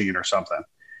war machine or something,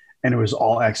 and it was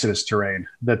all Exodus terrain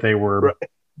that they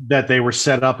were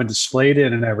set up and displayed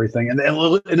in and everything, and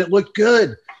it looked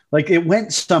good. Like it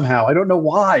went somehow. I don't know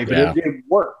why, but it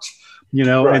worked.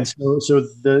 And so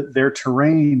their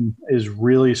terrain is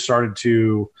really started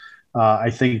to,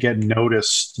 I think, get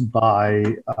noticed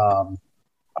by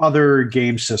other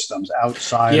game systems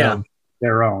outside of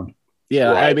their own.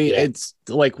 Yeah, right, I mean, it's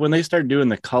like when they start doing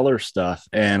the color stuff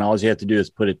and all you have to do is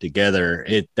put it together.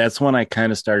 That's when I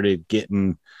kind of started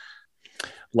getting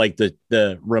like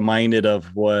the reminded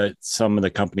of what some of the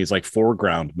companies like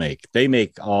Foreground make. They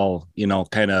make all,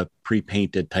 kind of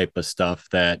pre-painted type of stuff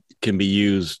that can be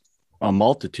used a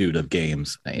multitude of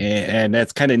games, and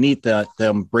that's kind of neat that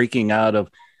them breaking out of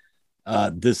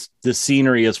this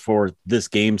scenery is for this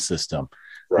game system.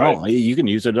 Right. Oh, you can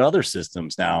use it in other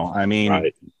systems now. I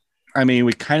mean, I mean,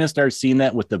 we kind of start seeing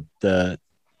that with the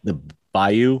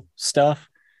Bayou stuff,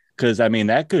 because I mean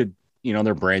that could,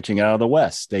 they're branching out of the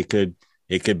West. It could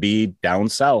be down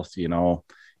south, in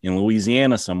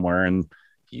Louisiana somewhere, and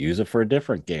use it for a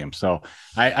different game. So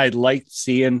I like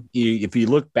seeing, if you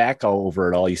look back all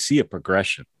over it all, you see a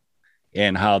progression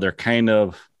and how they're kind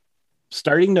of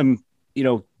starting to,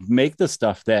 make the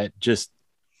stuff that just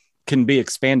can be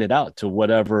expanded out to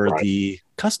whatever the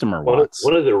customer wants.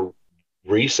 One of the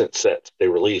recent sets they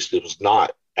released, it was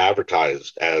not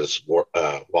advertised as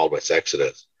Wild West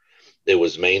Exodus. It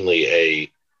was mainly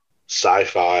a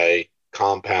sci-fi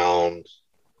compound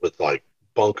with like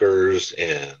bunkers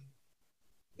and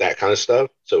that kind of stuff.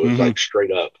 So it was like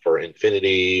straight up for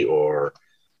Infinity or,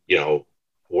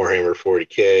 Warhammer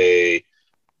 40K.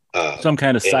 Some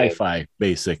kind of sci-fi,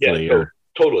 basically. Yeah,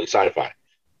 totally sci-fi.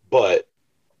 But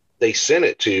they sent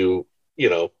it to,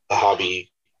 a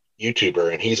hobby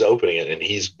YouTuber, and he's opening it and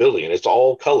he's building it. It's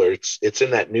all color. It's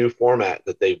in that new format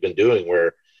that they've been doing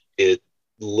where it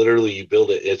literally, you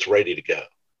build it, it's ready to go.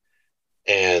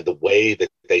 And the way that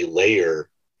they layer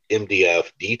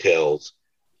MDF details,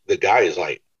 the guy is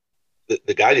like,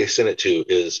 the guy they sent it to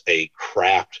is a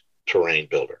craft terrain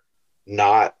builder.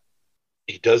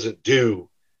 He doesn't do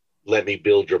let me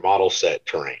build your model set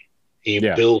terrain. He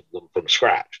builds them from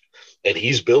scratch. And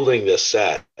he's building this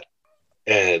set,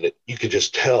 and you can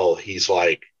just tell he's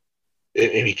like,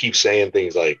 and he keeps saying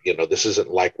things like, this isn't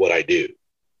like what I do,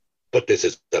 but this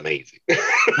is amazing.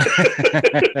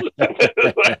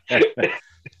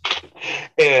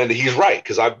 And he's right,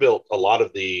 because I've built a lot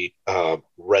of the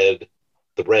Red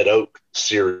Oak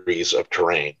series of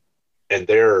terrain, and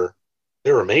they're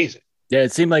amazing. Yeah,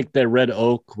 it seemed like the Red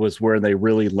Oak was where they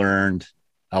really learned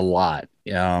a lot.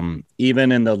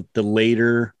 Even in the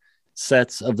later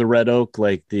sets of the Red Oak,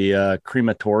 like the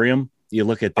crematorium, you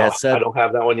look at that set. I don't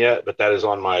have that one yet, but that is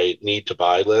on my need to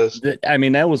buy list. I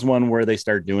mean, that was one where they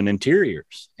started doing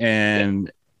interiors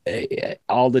and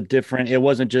all the different, it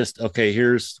wasn't just, okay,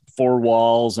 here's 4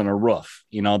 walls and a roof.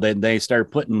 They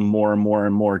started putting more and more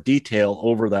and more detail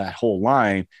over that whole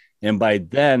line. And by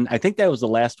then, I think that was the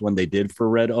last one they did for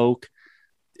Red Oak.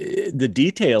 The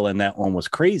detail in that one was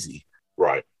crazy.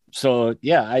 Right. So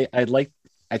yeah,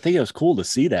 I think it was cool to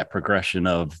see that progression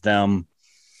of them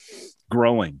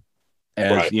growing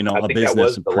as, a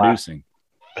business and producing.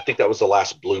 I think that was the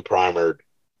last blue primered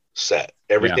set.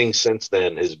 Everything since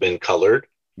then has been colored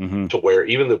to where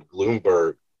even the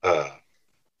Bloomberg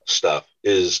stuff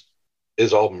is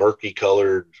all murky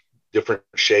colored, different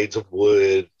shades of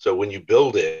wood. So when you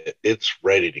build it, it's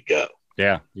ready to go.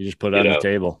 Yeah. You just put it on the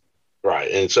table.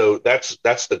 Right. And so that's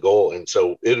the goal. And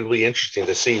so it'll be interesting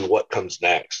to see what comes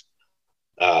next.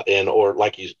 Or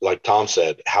like Tom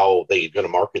said, how they're going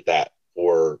to market that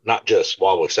for not just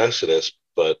Wild West Exodus,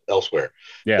 but elsewhere.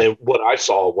 Yeah. And what I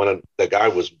saw when the guy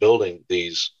was building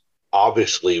these,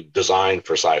 obviously designed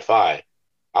for sci-fi,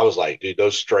 I was like, dude,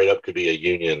 those straight up could be a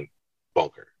Union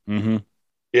bunker.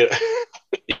 Yeah.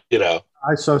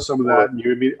 I saw some of that,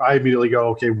 and I immediately go,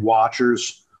 okay,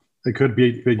 Watchers. It could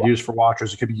be used for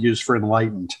Watchers. It could be used for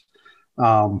Enlightened.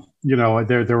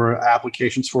 There were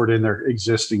applications for it in their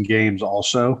existing games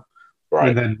also.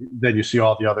 Right. And then you see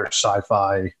all the other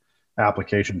sci-fi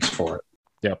applications for it.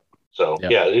 Yep. So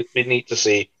yeah, it'd be neat to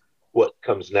see what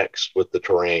comes next with the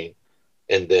terrain.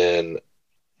 And then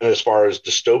as far as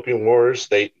Dystopian Wars,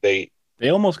 they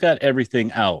almost got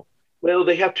everything out. Well,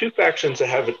 they have 2 factions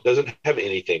that doesn't have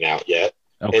anything out yet.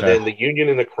 Okay. And then the Union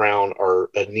and the Crown are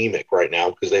anemic right now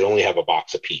because they only have a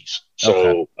box apiece.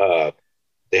 So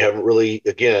they haven't really,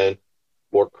 again,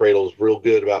 War Cradle's real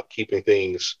good about keeping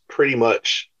things pretty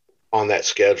much on that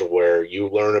schedule where you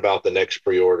learn about the next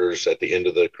pre-orders at the end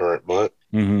of the current month.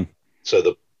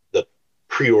 So the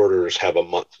pre-orders have a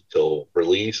month until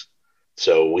release.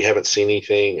 So we haven't seen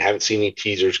anything, haven't seen any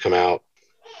teasers come out.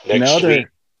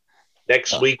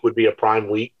 Next week would be a prime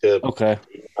week to about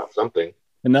something.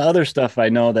 And the other stuff I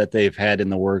know that they've had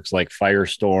in the works, like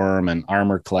Firestorm and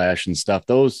Armor Clash and stuff,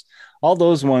 all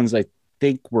those ones I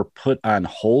think were put on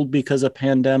hold because of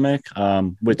pandemic,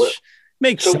 which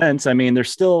makes sense. I mean, they're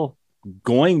still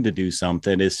going to do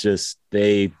something. It's just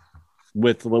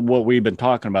with what we've been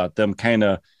talking about, them kind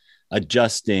of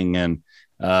adjusting and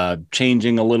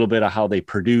changing a little bit of how they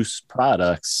produce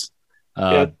products.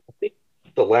 I think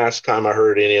the last time I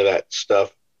heard any of that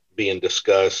stuff being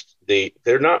discussed,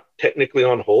 they're not technically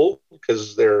on hold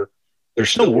because they're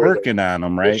still working on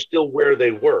them, right? They're still where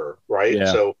they were, right?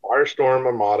 Yeah. So Firestorm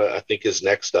Armada, I think, is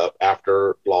next up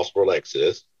after Lost World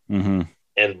Exodus,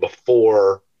 and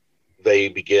before they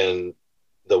begin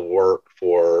the work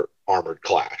for Armored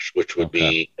Clash, which would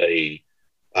be a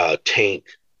tank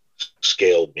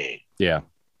scale game. Yeah.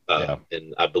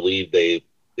 And I believe they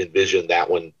envisioned that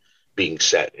one being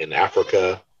set in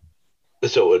Africa,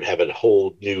 so it would have a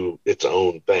whole new its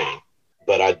own thing.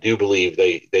 But I do believe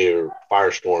their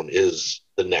Firestorm is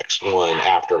the next one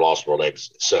after Lost World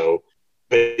Exodus. So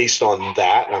based on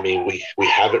that, I mean, we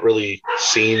haven't really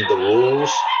seen the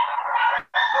rules.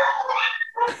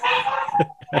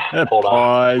 Hold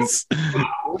Pause. on.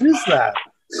 What is that?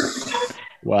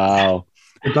 Wow.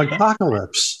 It's like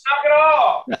apocalypse. Knock it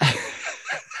off.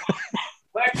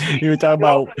 You were talking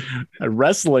about a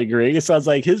wrestling ring. It sounds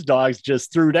like his dogs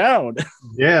just threw down.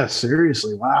 Yeah,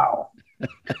 seriously. Wow.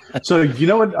 So you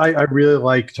know what I really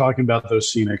like talking about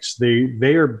those scenics.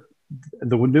 They are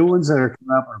the new ones that are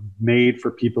coming up are made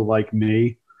for people like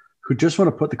me who just want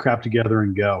to put the crap together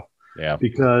and go. Yeah.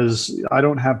 Because I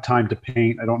don't have time to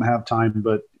paint. I don't have time,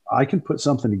 but I can put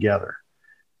something together.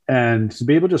 And to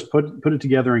be able to just put it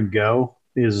together and go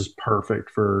is perfect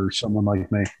for someone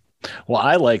like me. Well,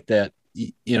 I like that.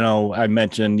 You know, I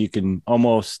mentioned you can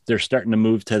almost, they're starting to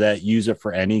move to that use it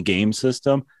for any game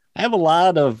system. I have a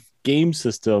lot of game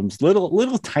systems,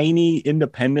 little tiny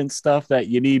independent stuff that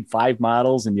you need 5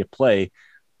 models and you play,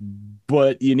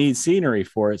 but you need scenery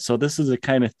for it. So this is the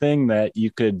kind of thing that you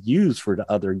could use for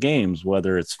the other games,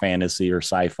 whether it's fantasy or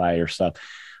sci-fi or stuff.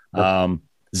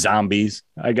 Zombies.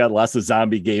 I got lots of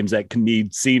zombie games that can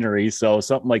need scenery. So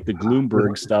something like the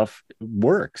Gloomberg stuff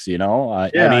works, you know?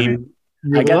 I mean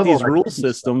I got these rule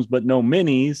systems, but no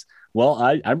minis. Well,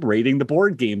 I'm rating the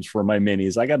board games for my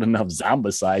minis. I got enough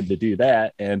Zombicide to do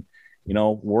that. And, you know,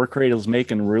 War Cradle's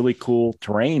making really cool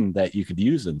terrain that you could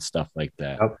use and stuff like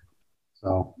that. Yep.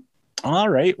 So, all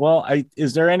right. Well,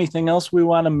 is there anything else we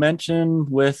want to mention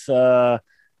with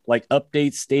like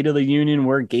updates, State of the Union,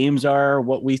 where games are,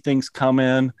 what we think's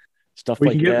coming, stuff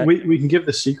that? We can give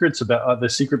the secrets about the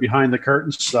secret behind the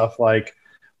curtain stuff, like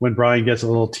when Brian gets a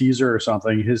little teaser or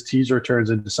something, his teaser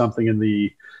turns into something in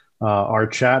the our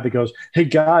chat that goes, "Hey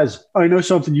guys, I know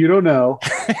something you don't know."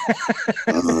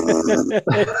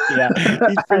 Yeah,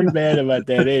 he's pretty mad about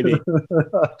that, ain't he?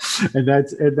 and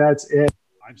that's it.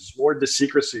 I'm sworn to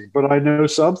secrecy, but I know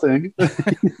something.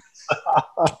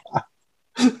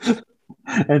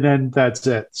 And then that's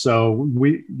it. So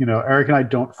Eric and I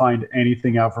don't find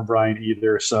anything out from Brian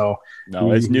either. So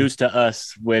no, it's news to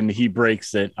us when he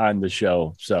breaks it on the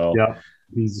show. So yeah,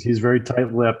 he's very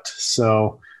tight-lipped.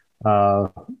 So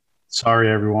sorry,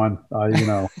 everyone.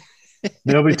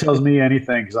 Nobody tells me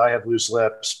anything because I have loose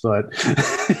lips. But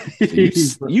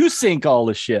you sink all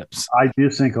the ships. I do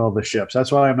sink all the ships.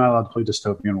 That's why I'm not allowed to play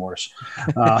Dystopian Wars.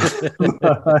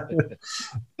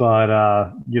 But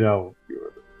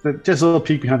just a little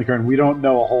peek behind the curtain. We don't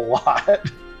know a whole lot. I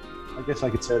guess I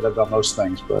could say that about most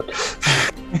things, but. A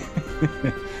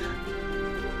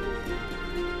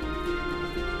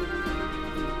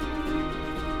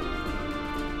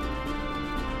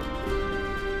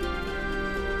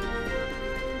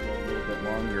little bit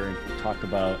longer and talk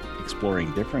about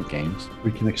exploring different games.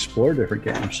 We can explore different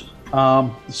games.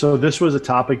 So this was a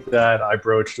topic that I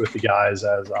broached with the guys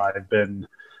as I've been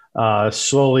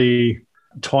slowly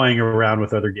toying around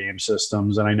with other game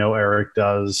systems. And I know Eric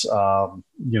does, he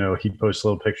posts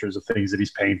little pictures of things that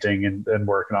he's painting and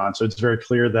working on. So it's very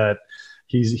clear that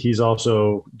he's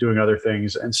also doing other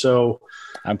things. And so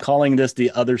I'm calling this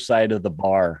the other side of the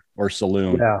bar or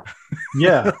saloon.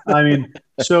 Yeah. I mean,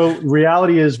 so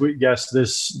reality is,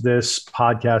 this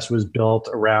podcast was built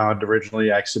around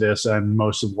originally Exodus and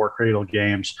most of War Cradle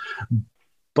games,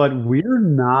 but we're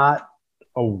not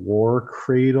a War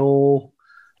Cradle.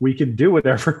 We can do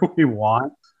whatever we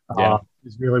want.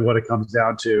 Is really what it comes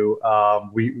down to.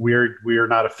 We're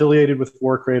not affiliated with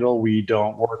War Cradle. We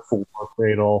don't work for War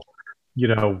Cradle.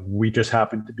 We just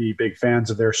happen to be big fans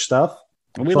of their stuff.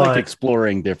 We like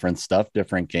exploring different stuff,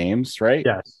 different games, right?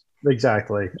 Yes,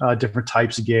 exactly. Different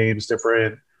types of games,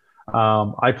 different.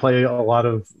 I play a lot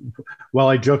of. Well,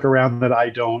 I joke around that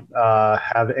I don't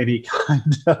have any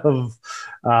kind of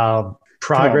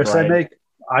progress I make.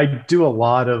 I do a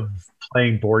lot of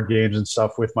playing board games and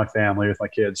stuff with my family, with my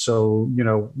kids. So,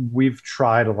 we've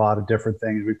tried a lot of different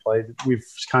things. We've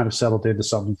kind of settled into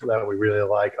something that we really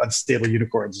like. Unstable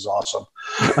Unicorns is awesome.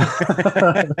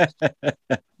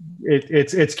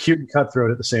 It's cute and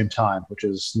cutthroat at the same time, which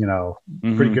is,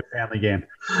 pretty good family game.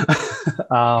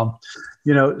 I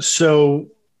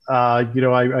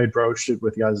broached it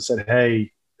with you guys and said,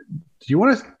 hey, do you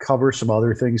want to cover some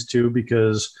other things too?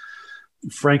 Because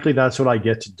frankly, that's what I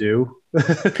get to do.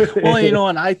 Well,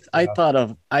 and I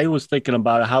was thinking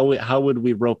about how would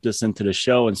we rope this into the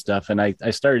show and stuff. And I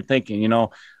started thinking,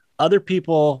 other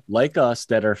people like us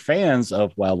that are fans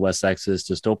of Wild West Exodus,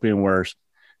 Dystopian Wars,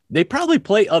 they probably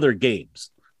play other games.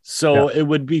 So it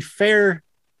would be fair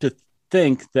to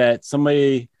think that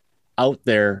somebody out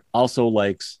there also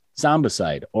likes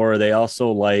Zombicide, or they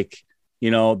also like,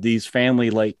 these family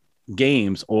like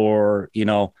games, or,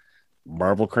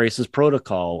 Marvel Crisis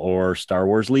Protocol or Star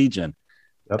Wars Legion.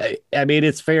 Yep. I mean,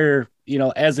 it's fair,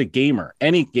 as a gamer,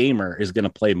 any gamer is going to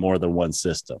play more than one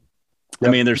system. Yep.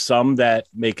 I mean, there's some that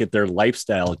make it their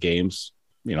lifestyle games,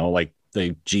 like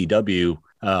the GW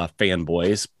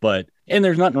fanboys, and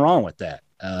there's nothing wrong with that.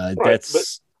 But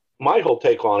my whole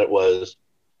take on it was,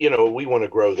 we want to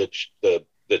grow the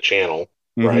channel,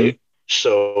 mm-hmm. right?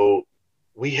 So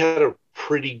we had a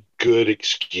pretty good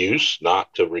excuse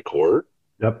not to record.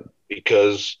 Yep.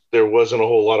 Because there wasn't a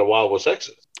whole lot of Wild West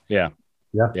Exodus. Yeah.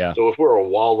 So if we're a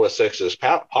Wild West Exodus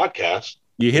podcast,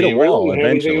 you hit a wall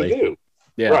eventually.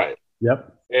 Yeah. Right.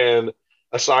 Yep. And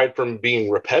aside from being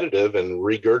repetitive and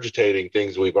regurgitating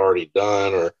things we've already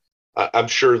done, or I'm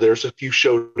sure there's a few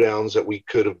showdowns that we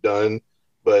could have done,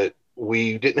 but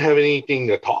we didn't have anything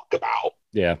to talk about.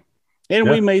 Yeah. And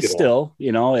we may still,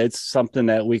 it's something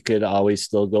that we could always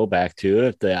still go back to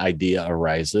if the idea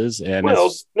arises. And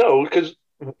no, because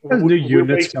new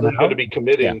units basically going to be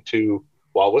committing to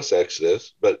Wild West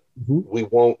Exodus, but we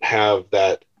won't have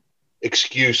that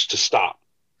excuse to stop.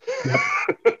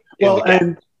 Well,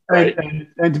 and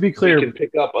to be clear, we can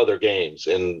pick up other games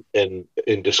and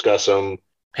discuss them.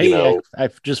 Hey,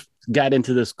 I've just got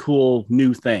into this cool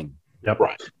new thing. Yep.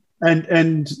 Right.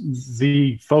 And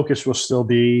the focus will still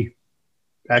be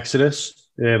Exodus.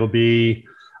 It'll be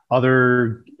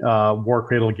other War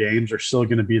Cradle games are still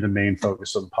going to be the main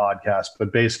focus of the podcast,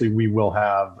 but basically we will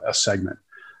have a segment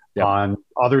on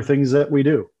other things that we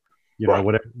do,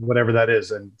 whatever that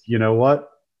is. And you know what?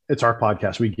 It's our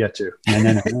podcast. We get to.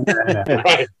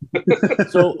 Right.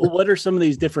 So what are some of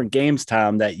these different games,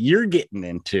 Tom, that you're getting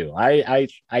into? I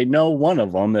know one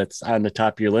of them that's on the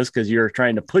top of your list because you're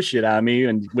trying to push it on me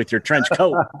and with your trench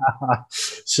coat.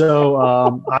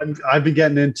 So I've been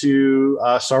getting into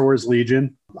Star Wars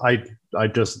Legion. I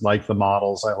just like the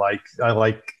models. I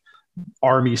like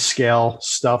army scale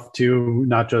stuff too,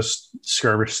 not just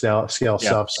skirmish scale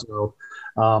stuff. So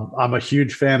I'm a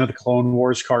huge fan of the Clone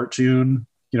Wars cartoon.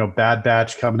 Bad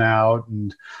Batch coming out,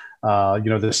 and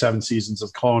the 7 seasons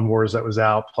of Clone Wars that was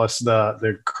out, plus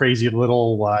the crazy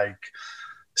little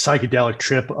psychedelic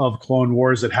trip of Clone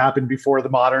Wars that happened before the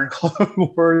modern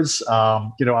Clone Wars.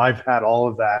 I've had all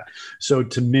of that. So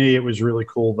to me, it was really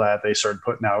cool that they started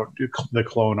putting out the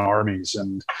clone armies,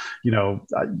 and you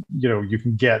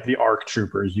can get the ARC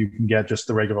troopers, you can get just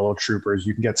the regular old troopers,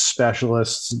 you can get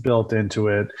specialists built into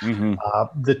it,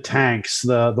 the tanks,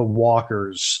 the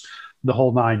walkers. The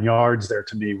whole 9 yards there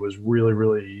to me was really,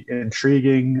 really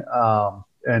intriguing.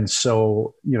 And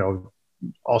so,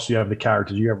 also you have the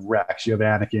characters, you have Rex, you have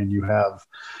Anakin, you have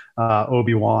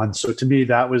Obi-Wan. So to me,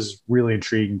 that was really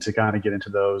intriguing to kind of get into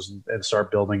those and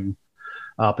start building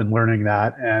up and learning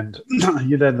that. And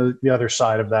then the other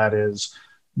side of that is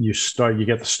you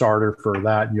get the starter for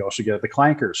that. You also get the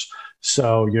clankers.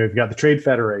 So you've got the Trade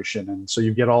Federation, and so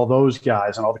you get all those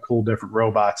guys and all the cool different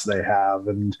robots they have,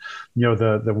 and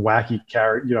the wacky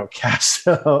cast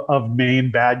of main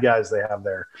bad guys they have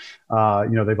there.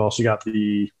 They've also got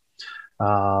the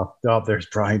there's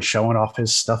Brian showing off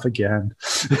his stuff again.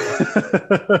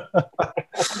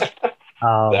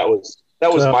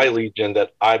 That was my Legion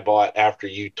that I bought after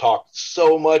you talked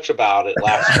so much about it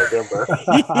last November.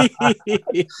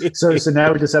 So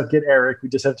now we just have to get Eric. We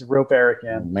just have to rope Eric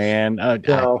in. Man, I'm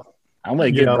going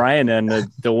to get Brian in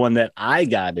the one that I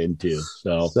got into.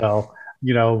 So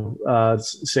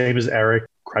same as Eric,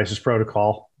 Crisis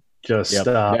Protocol.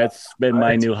 That's been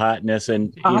my new hotness.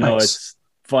 And, it's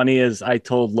funny as I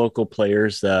told local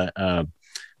players that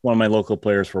one of my local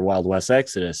players for Wild West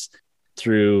Exodus,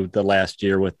 through the last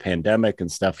year with pandemic and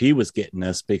stuff, he was getting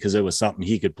this because it was something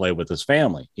he could play with his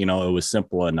family. It was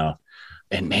simple enough.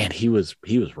 And man, he was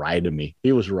riding me.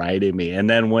 He was riding me. And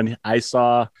then when I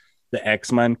saw the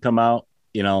X-Men come out,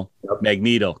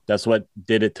 Magneto, that's what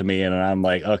did it to me. And I'm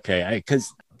like, okay,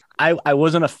 because I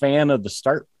wasn't a fan of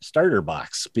the starter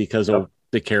box because of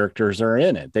the characters are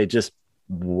in it. They just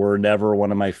were never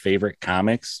one of my favorite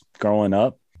comics growing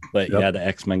up. But the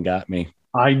X-Men got me.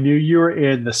 I knew you were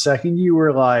in the second you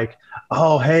were like,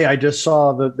 oh, hey, I just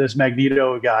saw this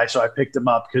Magneto guy, so I picked him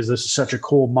up because this is such a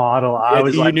cool model. I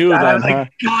was like, I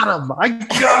got him.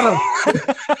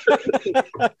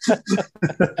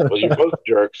 Well, you're both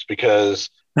jerks because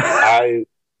I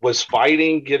was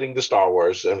fighting getting the Star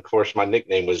Wars, and of course my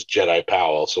nickname was Jedi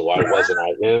Powell, so why wasn't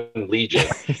I in Legion?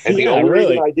 And the only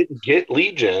reason I didn't get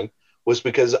Legion was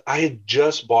because I had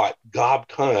just bought gob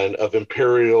ton of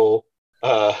Imperial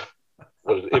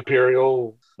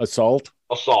Imperial Assault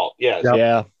Assault, yes. Yep.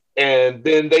 Yeah. And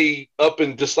then they up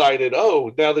and decided,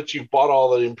 oh, now that you've bought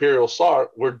all the Imperial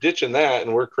Assault, we're ditching that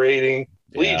and we're creating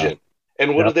Legion.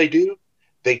 And what did they do?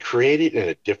 They created it in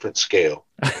a different scale.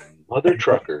 Mother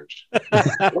truckers.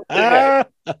 What the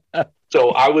heck?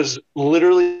 So I was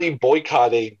literally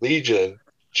boycotting Legion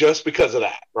just because of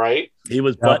that, right? He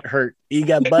was butthurt. He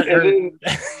got butthurt.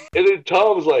 And then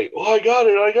Tom's like, "Oh, I got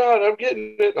it. I'm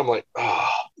getting it." I'm like, "Oh,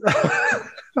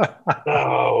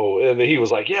 no!" And then he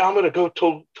was like, "Yeah, I'm gonna go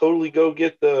totally go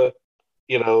get the,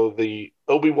 the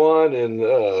Obi-Wan and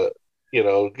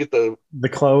get the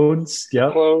clones."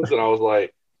 Yeah, clones." And I was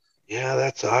like,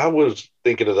 "Yeah, I was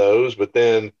thinking of those," but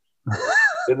then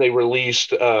they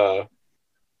released Ren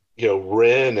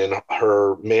and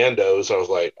her Mandos. I was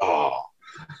like, "Oh."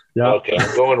 Yeah. Okay,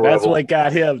 I'm going That's Rebel. what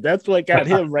got him. That's what got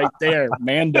him right there,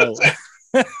 Mando.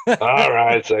 All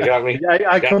right, so I got me.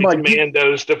 Come on,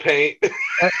 Mandos to paint.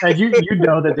 And you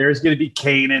know that there's going to be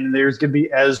Kanan, there's going to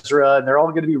be Ezra, and they're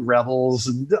all going to be rebels.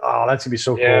 And that's going to be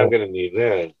so cool. Yeah, I'm going to need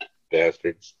that,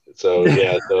 bastards. So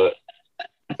yeah,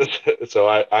 so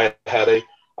I had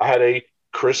a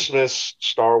Christmas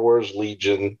Star Wars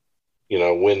Legion,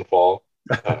 windfall.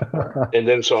 And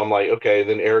then so I'm like, okay.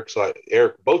 Then Eric's like,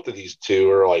 both of these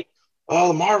two are like,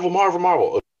 oh,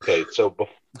 Marvel. Okay, so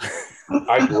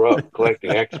I grew up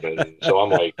collecting X-Men, so I'm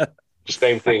like,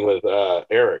 same thing with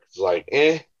Eric. It's like,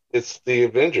 it's the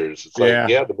Avengers. It's like,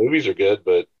 the movies are good,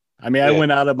 but I mean, I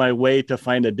went out of my way to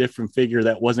find a different figure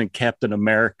that wasn't Captain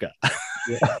America.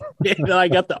 I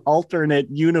got the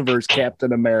alternate universe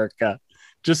Captain America,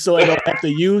 just so I don't have to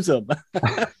use them.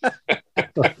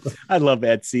 I love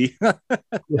Etsy.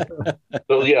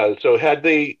 So had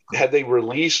they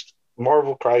released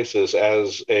Marvel Crisis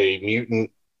as a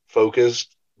mutant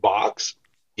focused box,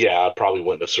 I probably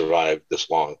wouldn't have survived this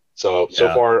long. So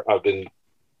far I've been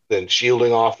then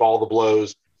shielding off all the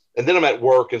blows, and then I'm at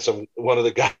work and one of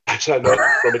the guys I know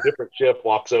from a different shift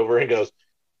walks over and goes,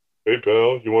 "Hey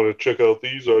pal, you want to check out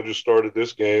these? I just started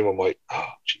this game." I'm like, oh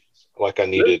jeez, like I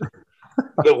needed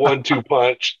the 1-2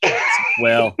 punch.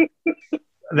 Well,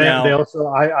 they also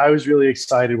I was really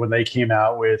excited when they came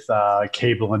out with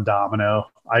Cable and Domino.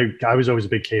 I was always a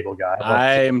big Cable guy.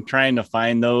 I'm trying to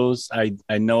find those. I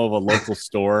know of a local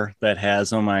store that has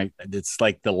them. It's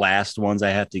like the last ones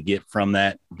I have to get from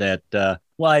that.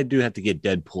 Well, I do have to get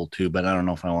Deadpool too, but I don't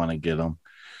know if I want to get them.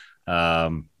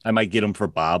 I might get them for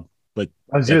Bob. But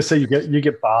I was gonna say you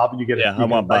get Bob. I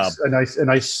want Bob. A nice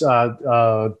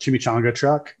chimichanga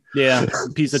truck. Yeah,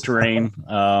 piece of terrain.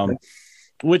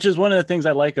 Which is one of the things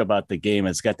I like about the game.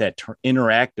 It's got that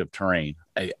interactive terrain.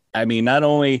 I mean, not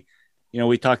only,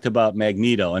 we talked about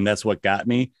Magneto, and that's what got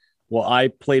me. Well, I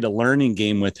played a learning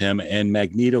game with him, and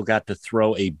Magneto got to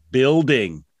throw a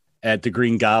building at the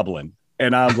Green Goblin.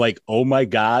 And I'm like, oh my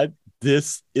God,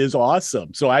 this is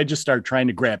awesome. So I just started trying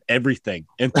to grab everything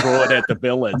and throw it at the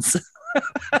villains.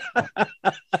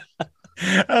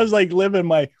 I was like living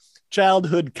my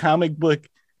childhood comic book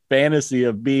fantasy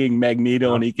of being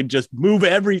Magneto, and he can just move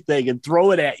everything and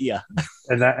throw it at you.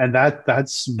 And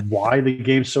that's why the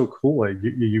game's so cool.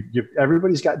 You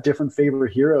everybody's got different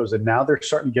favorite heroes, and now they're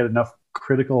starting to get enough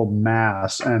critical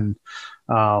mass, and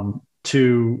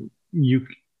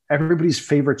everybody's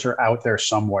favorites are out there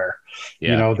somewhere.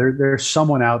 Yeah. There's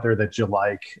someone out there that you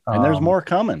like, and there's more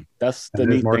coming. That's the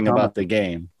neat thing about the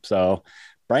game. So,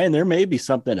 Brian, there may be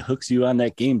something that hooks you on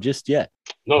that game just yet.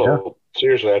 No,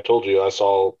 seriously, I told you I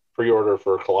saw pre-order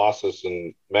for Colossus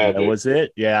and Magic. That was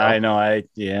it. Yeah, I know. I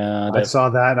saw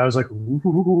that and I was like,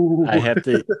 ooh. I have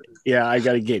to. Yeah, I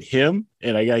got to get him,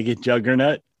 and I got to get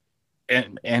Juggernaut,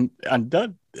 and I'm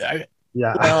done. No,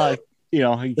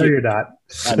 you're not.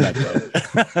 I'm not done.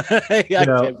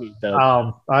 Can't be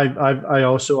done.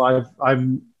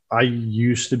 I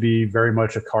used to be very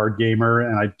much a card gamer,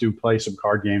 and I do play some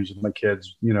card games with my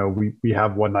kids. We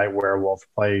have One Night Werewolf,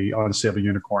 play Unstable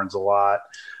Unicorns a lot.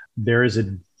 There is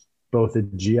both a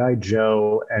G.I.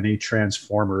 Joe and a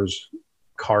Transformers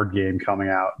card game coming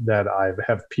out that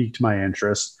have piqued my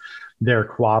interest. They're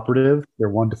cooperative. They're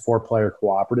 1 to 4 player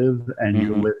cooperative, and I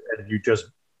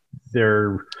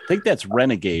think that's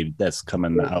Renegade that's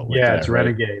coming out. It's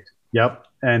Renegade. Yep.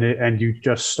 And you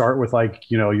just start with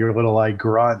your little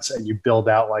grunts, and you build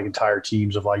out entire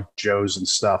teams of Joes and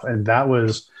stuff. And that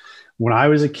was when I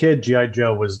was a kid. G.I.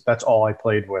 Joe that's all I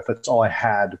played with. That's all I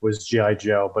had was G.I.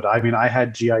 Joe. But I mean, I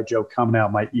had G.I. Joe coming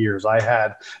out my ears. I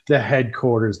had the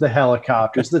headquarters, the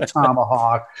helicopters, the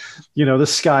Tomahawk, the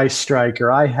Sky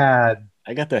Striker.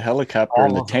 I got the helicopter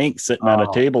and the tank sitting on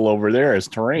a table over there as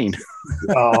terrain.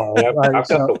 I've got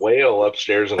the whale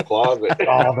upstairs in the closet.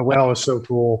 The whale was so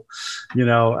cool,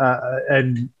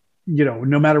 and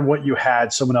no matter what you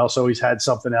had, someone else always had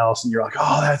something else, and you're like,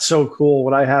 oh, that's so cool.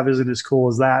 What I have isn't as cool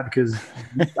as that because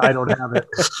I don't have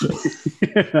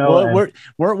it. Well,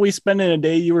 weren't we spending a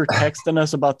day? You were texting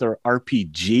us about the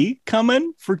RPG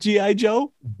coming for GI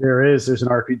Joe. There's an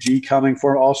RPG coming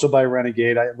for also by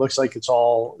Renegade. It looks like it's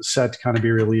all set to kind of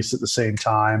be released at the same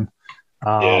time.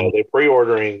 They're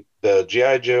pre-ordering the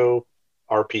GI Joe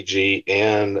RPG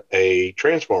and a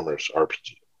Transformers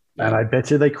RPG. And I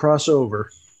bet you they cross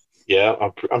over. Yeah,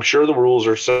 I'm sure the rules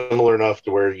are similar enough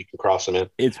to where you can cross them in.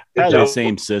 It's probably the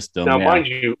same system. Now, mind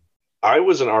you, I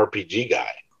was an RPG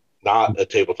guy, not a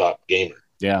tabletop gamer.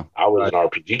 Yeah. I was an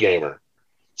RPG gamer.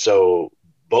 So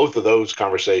both of those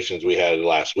conversations we had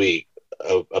last week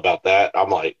about that, I'm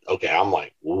like,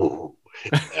 ooh.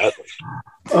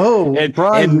 Brian,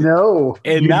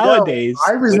 and nowadays,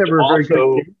 I was never a very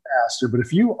good game master, but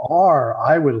if you are,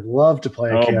 I would love to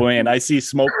play. Man, I see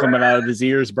smoke coming out of his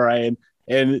ears, Brian.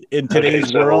 And in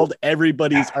today's world,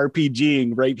 everybody's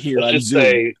RPGing right here on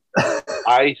Zoom.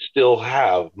 I still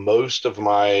have most of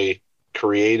my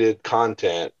created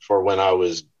content for when I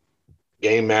was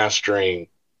game mastering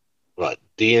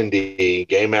D&D,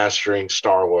 game mastering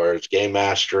Star Wars, game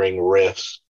mastering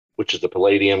Rifts, which is the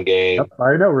Palladium game. Yep,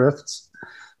 I know Rifts.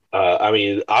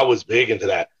 I was big into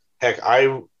that. Heck,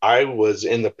 I was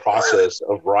in the process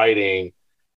of writing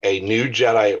a new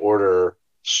Jedi Order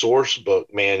source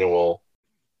book manual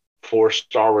for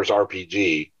Star Wars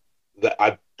RPG that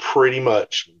I pretty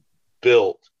much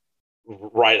built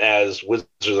right as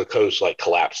Wizards of the Coast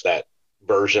collapsed that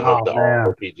version of the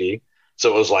RPG.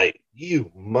 So it was like,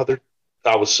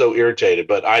 I was so irritated,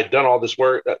 but I had done all this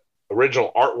work,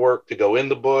 original artwork to go in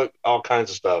the book, all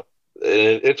kinds of stuff.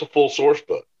 And it's a full source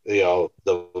book, the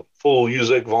full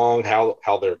Yuzek Vong,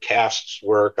 how their casts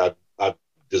work. I've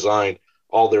designed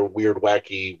all their weird,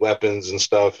 wacky weapons and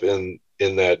stuff in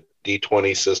that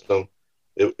D20 system.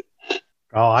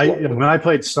 When I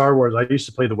played Star Wars, I used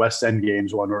to play the West End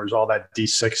games one where it was all that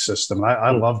D6 system.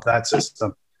 I loved that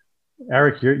system.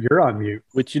 Eric, you're on mute.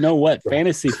 But you know what?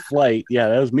 Fantasy Flight,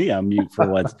 that was me on mute for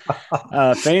once.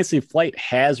 Fantasy Flight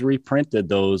has reprinted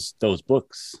those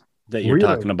books that you're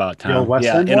talking about, Tom.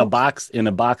 In a box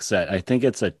set. I think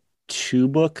it's a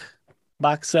 2-book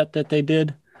box set that they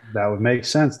did. That would make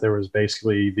sense. There was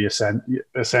basically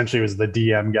essentially was the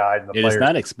DM guide. And it's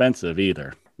not expensive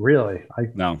either. Really? I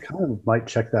kind of might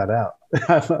check that out.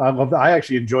 I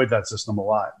actually enjoyed that system a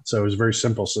lot. So it was a very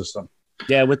simple system.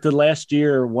 Yeah. With the last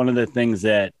year, one of the things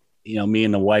that, me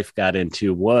and the wife got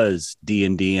into was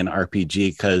D&D and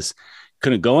RPG because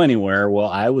couldn't go anywhere. Well,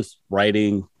 I was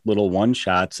writing little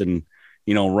one-shots and,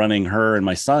 running her and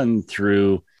my son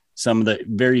through some of the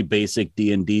very basic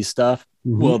D&D stuff.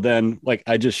 Mm-hmm. Well, then,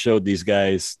 I just showed these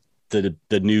guys the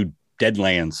new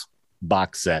Deadlands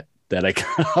box set that I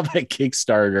got off at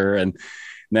Kickstarter, and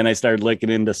then I started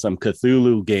looking into some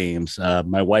Cthulhu games.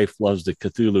 My wife loves the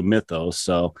Cthulhu mythos,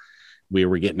 so we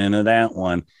were getting into that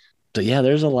one. So yeah,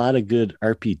 there's a lot of good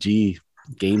RPG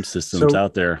game systems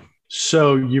out there.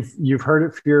 So you've heard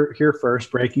it here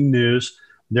first. Breaking news: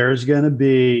 there's going to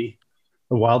be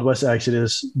the Wild West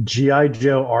Exodus G.I.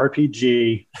 Joe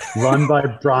RPG run by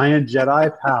Brian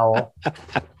Jedi Powell.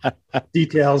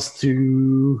 Details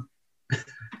to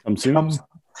come soon.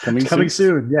 Coming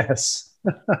soon, yes.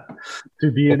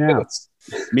 To be announced.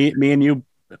 Me and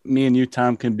you,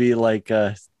 Tom, can be like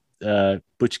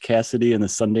Butch Cassidy and the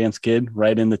Sundance Kid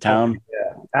right in the town.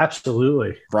 Yeah,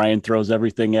 absolutely. Brian throws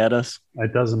everything at us.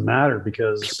 It doesn't matter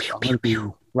because pew, pew, pew,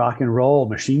 pew. Rock and roll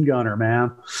machine gunner,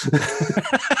 man.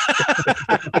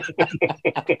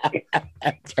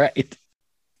 That's right.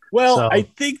 Well, I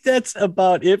think that's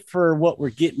about it for what we're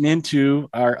getting into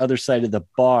our other side of the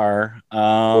bar.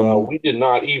 We did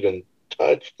not even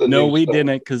touch the No, we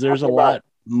didn't, because there's a lot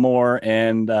more.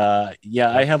 And I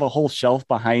have a whole shelf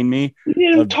behind me. We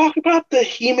didn't even talk about the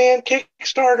He-Man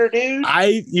Kickstarter, dude.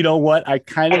 You know what? I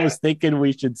kind of was thinking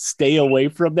we should stay away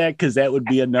from that because that would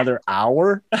be another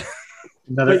hour.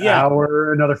 Another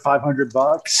hour, another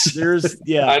 $500. There's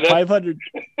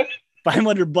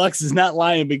 500 bucks is not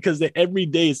lying because every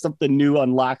day something new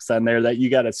unlocks on there that you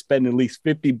got to spend at least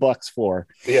 $50 for.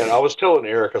 Yeah, and I was telling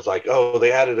Eric, I was like, "Oh,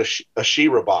 they added a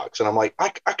She-Ra box," and I'm like, I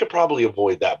could probably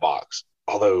avoid that box.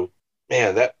 Although,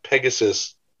 man, that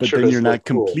Pegasus. But then you're not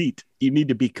complete. You need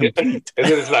to be complete. And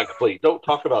then it's not complete. Don't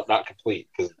talk about not complete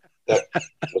because that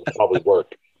would probably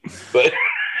work. But.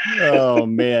 Oh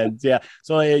man, yeah.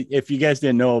 So if you guys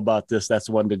didn't know about this, that's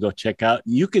one to go check out.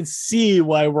 You can see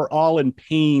why we're all in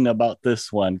pain about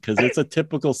this one because it's a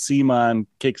typical CMON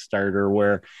Kickstarter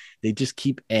where they just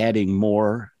keep adding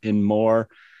more and more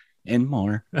and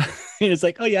more. And it's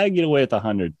like, oh yeah, I can get away with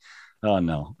 100. Oh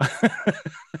no.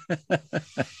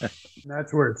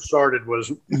 That's where it started.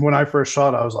 Was when I first saw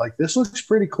it, I was like, "This looks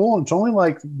pretty cool." And it's only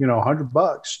like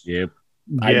 $100. Yep.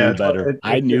 Yeah, I knew better.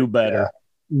 I knew better. Yeah.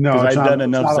 No, because it's I've not, done it's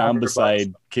enough not $100.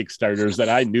 Zombicide Kickstarters that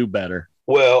I knew better.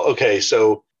 Well, okay,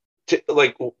 so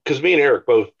because me and Eric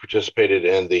both participated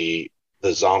in the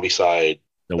Zombicide,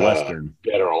 The Western,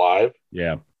 Dead or Alive,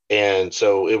 yeah, and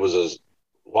so it was a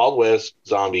Wild West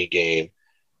zombie game,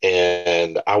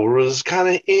 and I was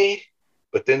kind of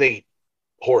but then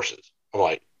horses. I'm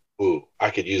like, ooh, I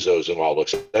could use those in Wild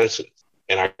West Exodus,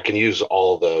 and I can use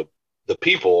all the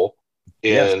people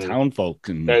in town folk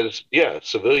and as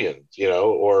civilians,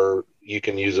 or you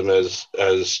can use them as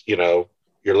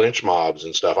your lynch mobs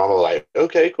and stuff. I'm like,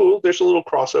 okay, cool. There's a little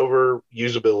crossover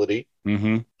usability.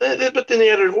 Mm-hmm. But then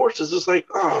they added horses. It's like,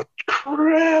 oh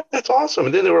crap, that's awesome.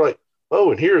 And then they were like,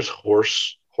 oh, and here's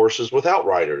horses without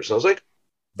riders. And I was like,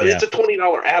 but it's a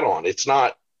 $20 add-on. It's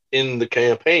not in the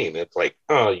campaign. It's like,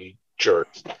 oh, you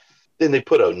jerks. Then they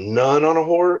put a nun on a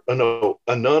horse. A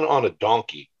nun on a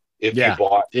donkey. If you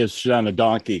bought it's on a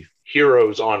donkey.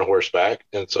 Heroes on horseback,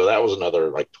 and so that was another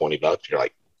like $20. You're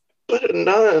like, put a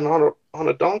nun on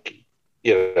a donkey,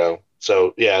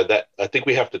 So yeah, that I think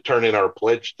we have to turn in our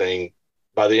pledge thing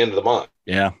by the end of the month.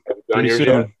 Yeah, pretty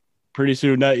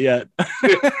soon. Not yet.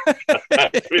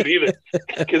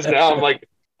 Because now I'm like,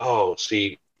 oh,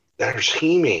 see, there's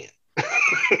He-Man.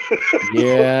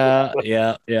 Yeah.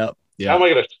 How am I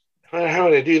gonna? How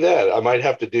would I do that? I might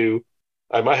have to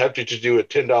just do a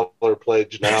 $10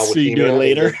 pledge now. So you do it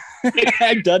later.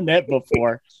 I've done that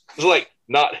before. It's like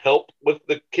not help with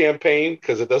the campaign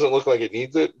because it doesn't look like it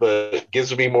needs it, but it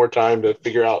gives me more time to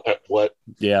figure out what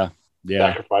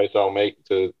sacrifice I'll make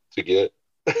to get.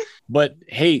 But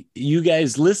hey, you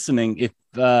guys listening, if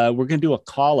we're gonna do a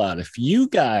call out, if you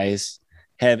guys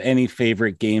have any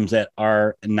favorite games that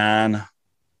are non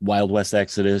Wild West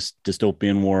Exodus,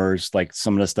 Dystopian Wars, like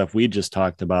some of the stuff we just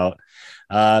talked about,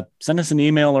 send us an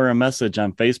email or a message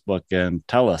on Facebook and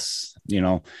tell us,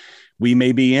 we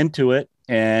may be into it.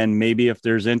 And maybe if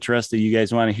there's interest that you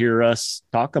guys want to hear us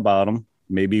talk about them,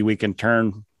 maybe we can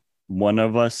turn one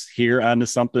of us here onto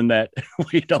something that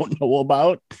we don't know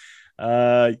about.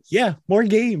 More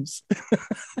games.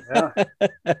 Yeah.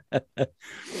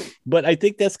 But I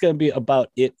think that's going to be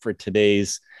about it for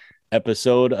today's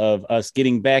episode of us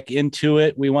getting back into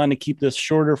it. We want to keep this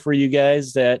shorter for you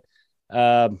guys that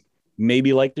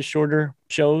maybe like the shorter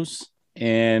shows.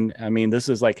 And I mean, this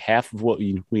is like half of what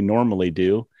we normally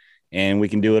do, and we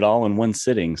can do it all in one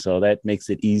sitting. So that makes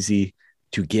it easy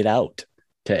to get out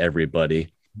to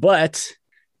everybody. But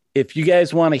if you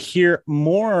guys want to hear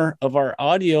more of our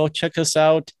audio, check us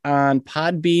out on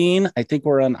Podbean. I think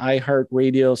we're on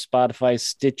iHeartRadio, Spotify,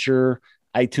 Stitcher,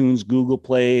 iTunes, Google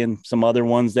Play, and some other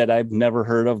ones that I've never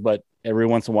heard of, but every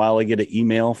once in a while I get an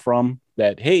email from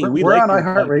that. Hey, we're on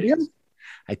iHeartRadio?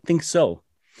 I think so.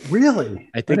 Really?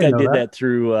 I think I did that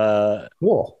through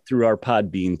through our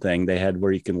Podbean thing. They had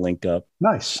where you can link up.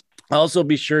 Nice. Also,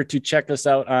 be sure to check us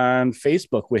out on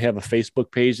Facebook. We have a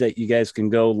Facebook page that you guys can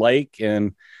go like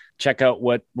and check out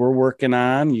what we're working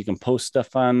on. You can post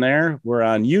stuff on there. We're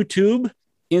on YouTube,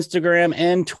 Instagram,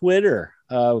 and Twitter.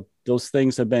 Those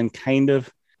things have been kind of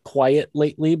quiet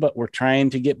lately, but we're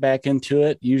trying to get back into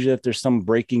it. Usually if there's some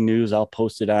breaking news, I'll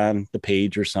post it on the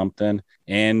page or something.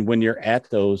 And when you're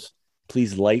at those,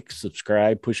 please like,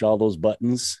 subscribe, push all those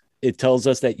buttons. It tells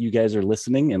us that you guys are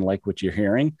listening and like what you're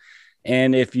hearing.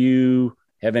 And if you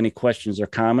have any questions or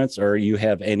comments, or you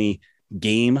have any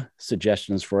game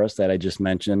suggestions for us that I just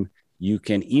mentioned, you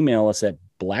can email us at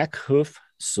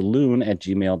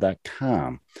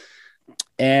blackhoofsaloon@gmail.com.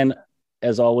 And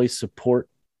as always, support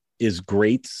is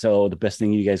great. So the best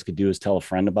thing you guys could do is tell a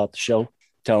friend about the show.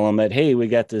 Tell them that, hey, we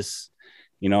got this,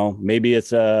 maybe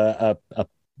it's a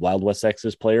Wild West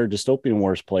Exodus player, Dystopian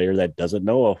Wars player that doesn't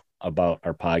know about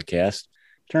our podcast.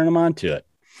 Turn them on to it.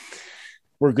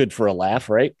 We're good for a laugh,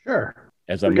 right? Sure.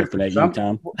 As I'm looking at you,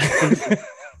 Tom.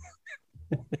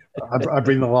 I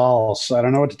bring the lols. I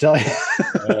don't know what to tell you.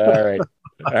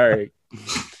 All right.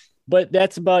 But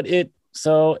that's about it.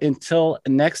 So until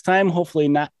next time, hopefully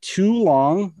not too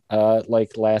long,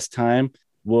 like last time,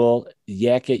 we'll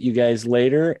yak at you guys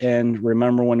later. And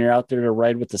remember, when you're out there to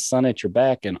ride with the sun at your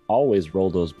back, and always roll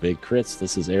those big crits.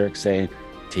 This is Eric saying,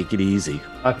 take it easy.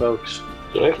 Bye, folks.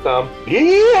 See you next time.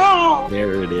 Yeah!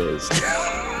 There it is.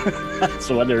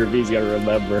 So one of these got to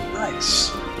remember. Nice.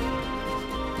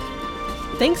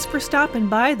 Thanks for stopping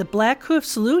by the Blackhoof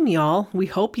Saloon, y'all. We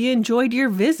hope you enjoyed your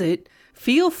visit.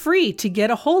 Feel free to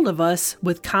get a hold of us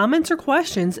with comments or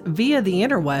questions via the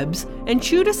interwebs and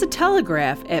shoot us a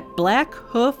telegraph at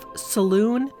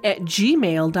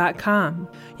blackhoofsaloon@gmail.com.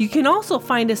 You can also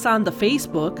find us on the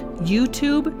Facebook,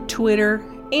 YouTube, Twitter,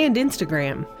 and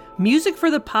Instagram. Music for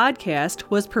the podcast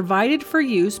was provided for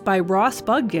use by Ross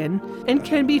Bugden and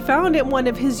can be found at one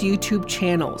of his YouTube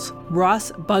channels,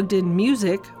 Ross Bugden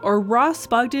Music or Ross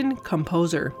Bugden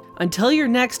Composer. Until your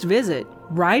next visit,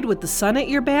 ride with the sun at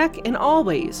your back and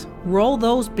always roll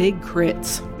those big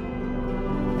crits.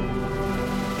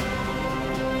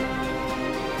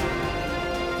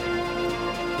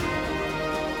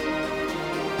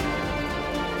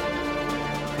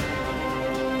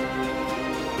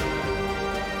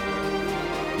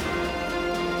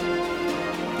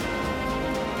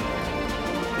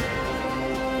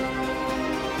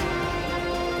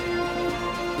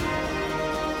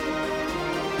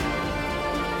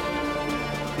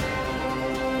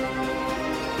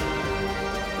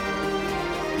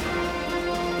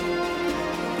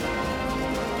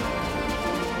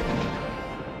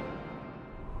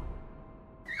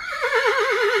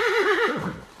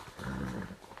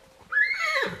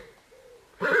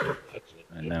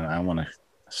 And then I want to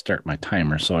start my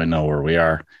timer so I know where we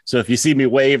are. So if you see me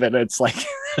wave and it's like,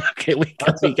 okay, we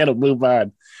got to move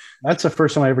on. That's the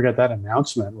first time I ever got that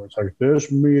announcement where it's like,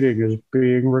 this meeting is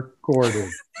being recorded.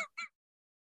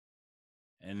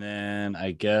 And then I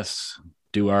guess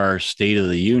do our State of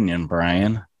the Union,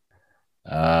 Brian.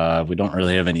 We don't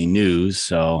really have any news,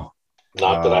 so.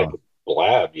 Not that I could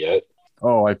blab yet.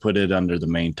 Oh, I put it under the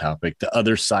main topic, the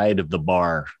other side of the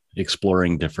bar,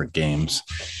 exploring different games.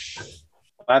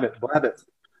 Blab it. All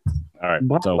right.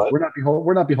 Blab So it.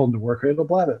 We're not beholden to work rate.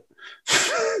 Blab it.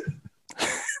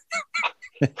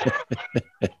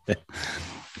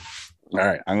 All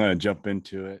right, I'm going to jump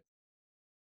into it.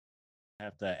 I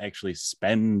have to actually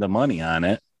spend the money on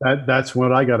it. That's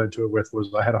what I got into it with.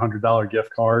 Was I had $100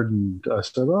 gift card, and I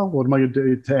said, "Well, what am I going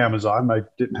to do to Amazon?" I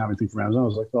didn't have anything from Amazon. I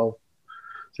was like, "Well,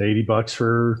 it's $80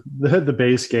 for the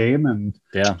base game," and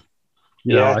Yeah.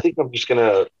 I think I'm just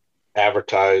gonna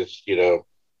advertise.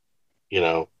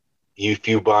 If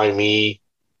you buy me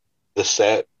the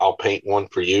set, I'll paint one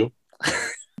for you.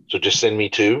 So just send me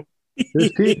two.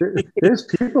 There's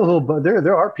people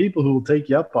there are people who will take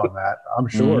you up on that. I'm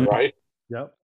sure. Right? Yep.